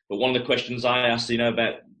season. But one of the questions I asked,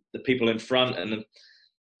 about the people in front, and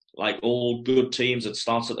like all good teams, it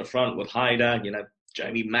starts at the front with Haidar,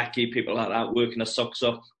 Jamie Mackie, people like that working their socks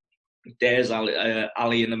off. There's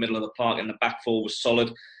Ali in the middle of the park, and the back four was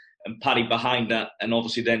solid, and Paddy behind that. And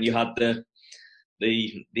obviously then you had the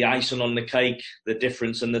icing on the cake, the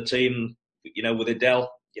difference in the team, with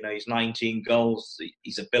Adel, his 19 goals,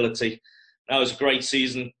 his ability. That was a great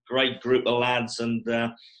season, great group of lads, and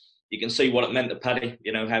you can see what it meant to Paddy,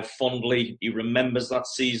 how fondly he remembers that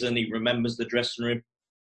season. He remembers the dressing room.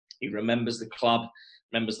 He remembers the club,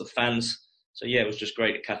 remembers the fans. So, yeah, it was just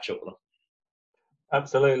great to catch up with him.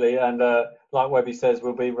 Absolutely. And like Webby says,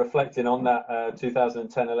 we'll be reflecting on that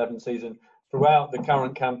 2010-11 season throughout the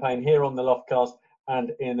current campaign here on the Loftcast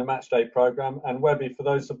and in the Matchday programme. And Webby, for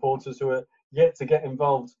those supporters who are yet to get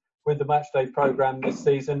involved with the Matchday programme this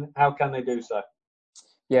season, how can they do so?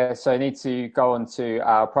 Yeah, so you need to go on to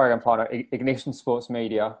our programme partner, Ignition Sports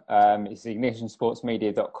Media. It's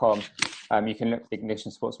ignitionsportsmedia.com. You can look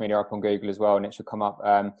Ignition Sports Media up on Google as well, and it should come up.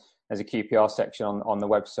 There's a QPR section on the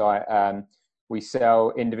website. We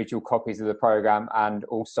sell individual copies of the programme and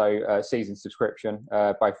also a season subscription,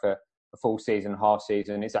 both for a full season and half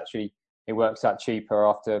season. It works out cheaper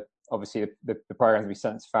after, obviously, the programmes we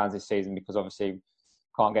sent to fans this season, because obviously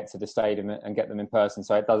can't get to the stadium and get them in person.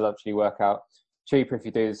 So it does actually work out cheaper if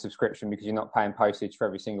you do the subscription, because you're not paying postage for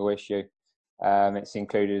every single issue. It's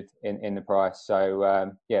included in the price.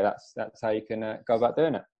 So that's how you can go about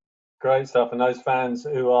doing it. Great stuff. And those fans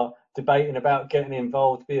who are debating about getting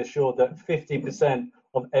involved, be assured that 50%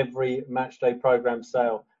 of every Matchday programme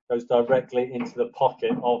sale goes directly into the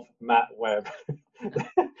pocket of Matt Webb.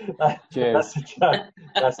 That's a joke.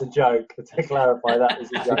 That's a joke. To clarify, that is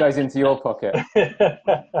a joke. It goes into your pocket.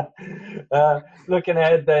 Looking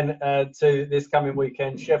ahead then to this coming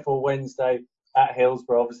weekend, Sheffield Wednesday at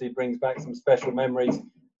Hillsborough obviously brings back some special memories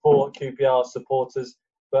for QPR supporters.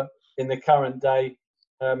 But in the current day,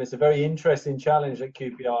 it's a very interesting challenge that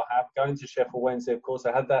QPR have. Going to Sheffield Wednesday, of course,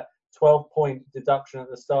 they had that 12-point deduction at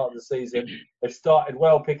the start of the season. They've started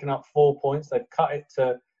well, picking up 4 points. They've cut it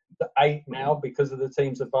to 8 now because of the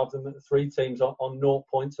teams above them, 3 teams on 0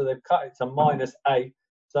 points. So they've cut it to -8.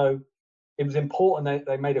 So it was important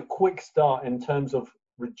they made a quick start in terms of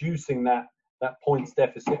reducing that points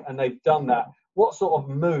deficit, and they've done that. What sort of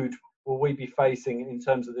mood will we be facing in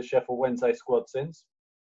terms of the Sheffield Wednesday squad since?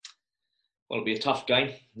 Well, it'll be a tough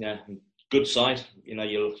game. Yeah, good side. You know,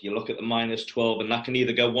 you look at the -12, and that can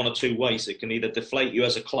either go one or two ways. It can either deflate you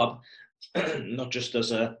as a club, not just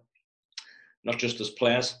as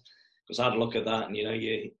players. Because I had a look at that, and you know,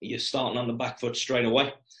 you're starting on the back foot straight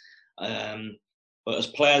away. But as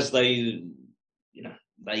players, they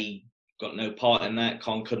got no part in that,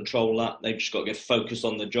 can't control that. They've just got to get focused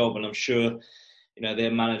on the job, and I'm sure, you know,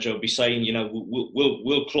 their manager will be saying, you know,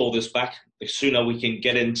 we'll claw this back. The sooner we can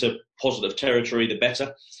get into positive territory, the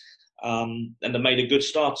better. And they made a good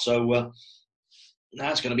start, so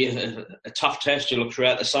now it's going to be a tough test. You look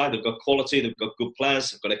throughout the side; they've got quality, they've got good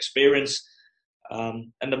players, they've got experience,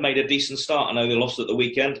 and they've made a decent start. I know they lost at the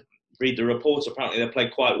weekend. Read the reports. Apparently, they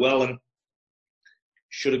played quite well and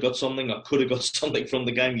should have got something or could have got something from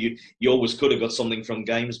the game. You always could have got something from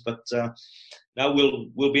games, but now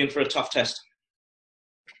we'll be in for a tough test.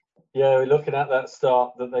 Yeah, we're looking at that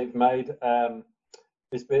start that they've made.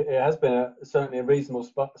 It has been certainly a reasonable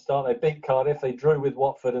start. They beat Cardiff, they drew with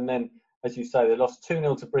Watford, and then, as you say, they lost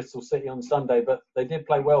 2-0 to Bristol City on Sunday, but they did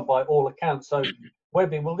play well by all accounts. So,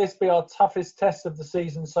 Webby, will this be our toughest test of the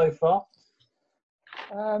season so far?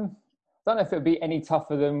 I don't know if it'll be any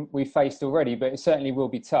tougher than we've faced already, but it certainly will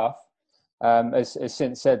be tough. As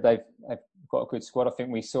Sint said, they've got a good squad. I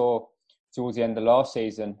think we saw towards the end of last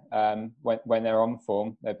season, when they're on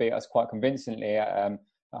form, they beat us quite convincingly at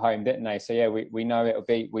home, didn't they? So yeah, we do know it'll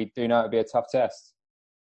be a tough test.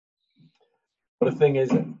 But the thing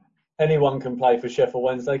is, anyone can play for Sheffield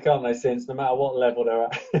Wednesday, can't they, Since no matter what level they're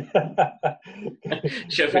at?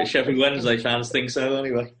 Sheffield Wednesday fans think so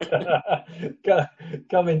anyway.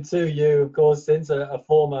 Coming to you, of course, Since a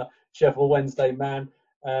former Sheffield Wednesday man,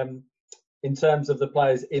 in terms of the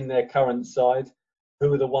players in their current side,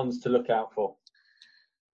 who are the ones to look out for?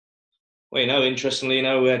 Well, you know, interestingly, you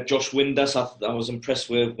know, Josh Windass, I was impressed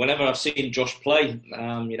with. Whenever I've seen Josh play,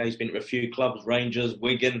 you know, he's been to a few clubs, Rangers,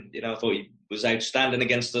 Wigan. You know, I thought he was outstanding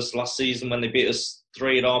against us last season when they beat us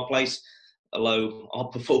 3 at our place. Although our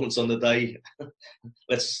performance on the day,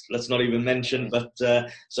 let's not even mention. But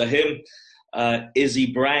so him,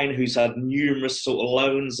 Izzy Brown, who's had numerous sort of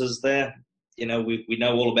loans as there. You know, we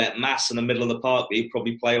know all about Mass in the middle of the park. But he'd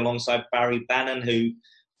probably play alongside Barry Bannon, who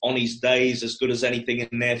on his days as good as anything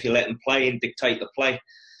in there if you let him play and dictate the play.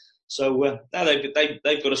 So now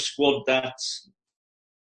they've got a squad that,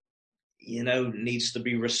 you know, needs to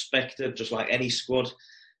be respected just like any squad,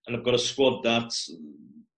 and they've got a squad that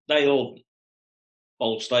they'll,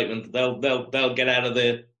 bold statement, they'll get out of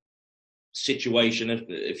their situation.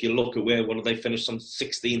 If you look at what did they finish, some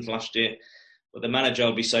 16th last year. But the manager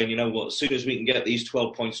will be saying, you know what, as soon as we can get these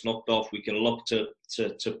 12 points knocked off, we can look to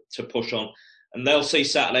push on. And they'll see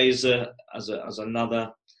Saturday as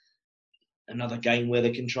another game where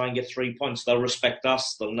they can try and get 3 points. They'll respect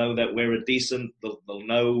us. They'll know that we're a decent. They'll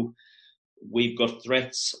know we've got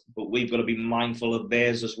threats, but we've got to be mindful of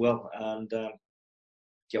theirs as well. And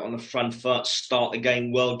get on the front foot, start the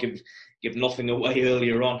game well, give nothing away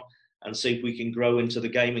earlier on, and see if we can grow into the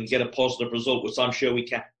game and get a positive result, which I'm sure we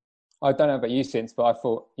can. I don't know about you, Since, but I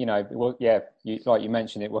thought, you know, like you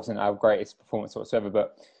mentioned, it wasn't our greatest performance whatsoever,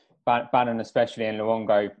 but Bannon especially and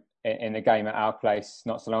Luongo in the game at our place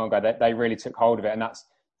not so long ago, they really took hold of it, and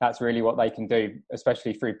that's really what they can do,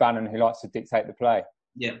 especially through Bannon, who likes to dictate the play.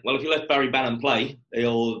 Yeah, well, if you let Barry Bannon play,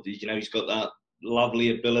 he's got that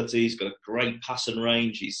lovely ability. He's got a great passing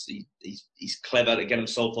range. He's clever to get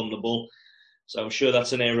himself on the ball. So I'm sure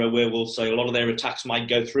that's an area where we'll say a lot of their attacks might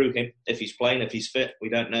go through him if he's playing, if he's fit. We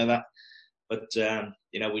don't know that, but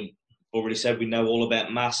we already said we know all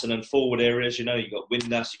about Mass, and then forward areas, you know, you've got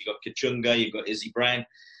Windass, you've got Kachunga, you've got Izzy Brown,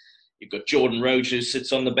 you've got Jordan Rhodes, who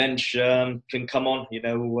sits on the bench, can come on, you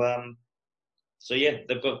know. So yeah,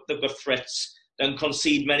 they've got threats. Don't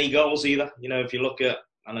concede many goals either. You know, if you look at,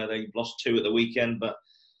 I know they lost 2 at the weekend, but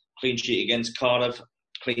clean sheet against Cardiff,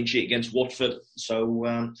 clean sheet against Watford. So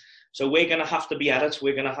we're going to have to be at it.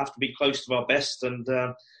 We're going to have to be close to our best, and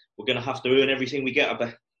we're going to have to earn everything we get up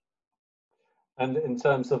there. And in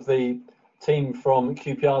terms of the team from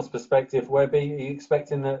QPR's perspective, Webby, are you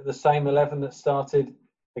expecting the same 11 that started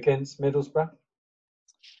against Middlesbrough?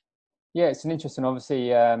 Yeah, it's an interesting, obviously,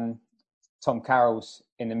 Tom Carroll's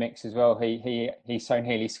in the mix as well. He so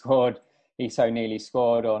nearly scored. He so nearly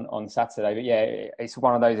scored on Saturday. But yeah, it's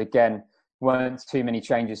one of those, again, weren't too many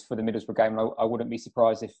changes for the Middlesbrough game. I wouldn't be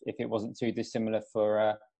surprised if it wasn't too dissimilar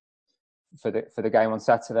for the game on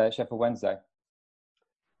Saturday at Sheffield Wednesday.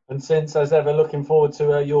 And Since, as ever, looking forward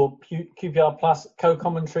to your QPR Plus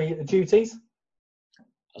co-commentary duties.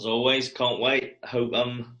 As always, can't wait. Hope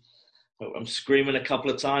I'm screaming a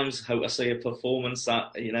couple of times. Hope I see a performance that,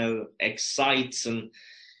 you know, excites and,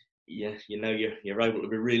 yeah, you're able to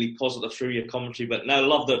be really positive through your commentary. But no,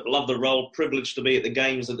 love the role, privileged to be at the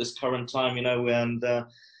games at this current time, and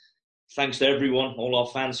thanks to everyone, all our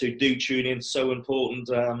fans who do tune in. So important,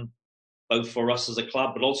 both for us as a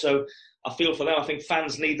club, but also I feel for them. I think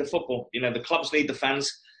fans need the football. The clubs need the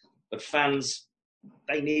fans, but fans,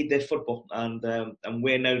 they need their football, and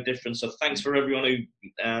we're no different. So thanks for everyone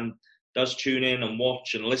who does tune in and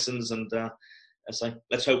watch and listens. And I say,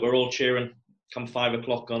 let's hope we're all cheering come 5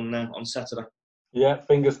 o'clock on Saturday. Yeah,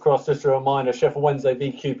 fingers crossed. Just a reminder, Sheffield Wednesday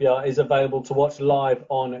v QPR is available to watch live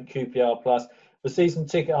on QPR Plus. For season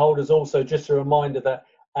ticket holders also, just a reminder that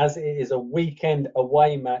as it is a weekend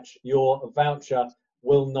away match, your voucher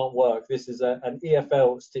will not work. This is an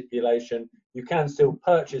EFL stipulation. You can still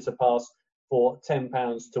purchase a pass for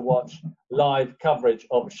 £10 to watch live coverage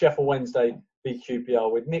of Sheffield Wednesday v QPR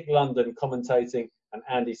with Nick London commentating and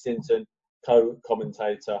Andy Sinton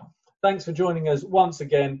co-commentator. Thanks for joining us once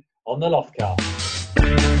again on the Loftcast.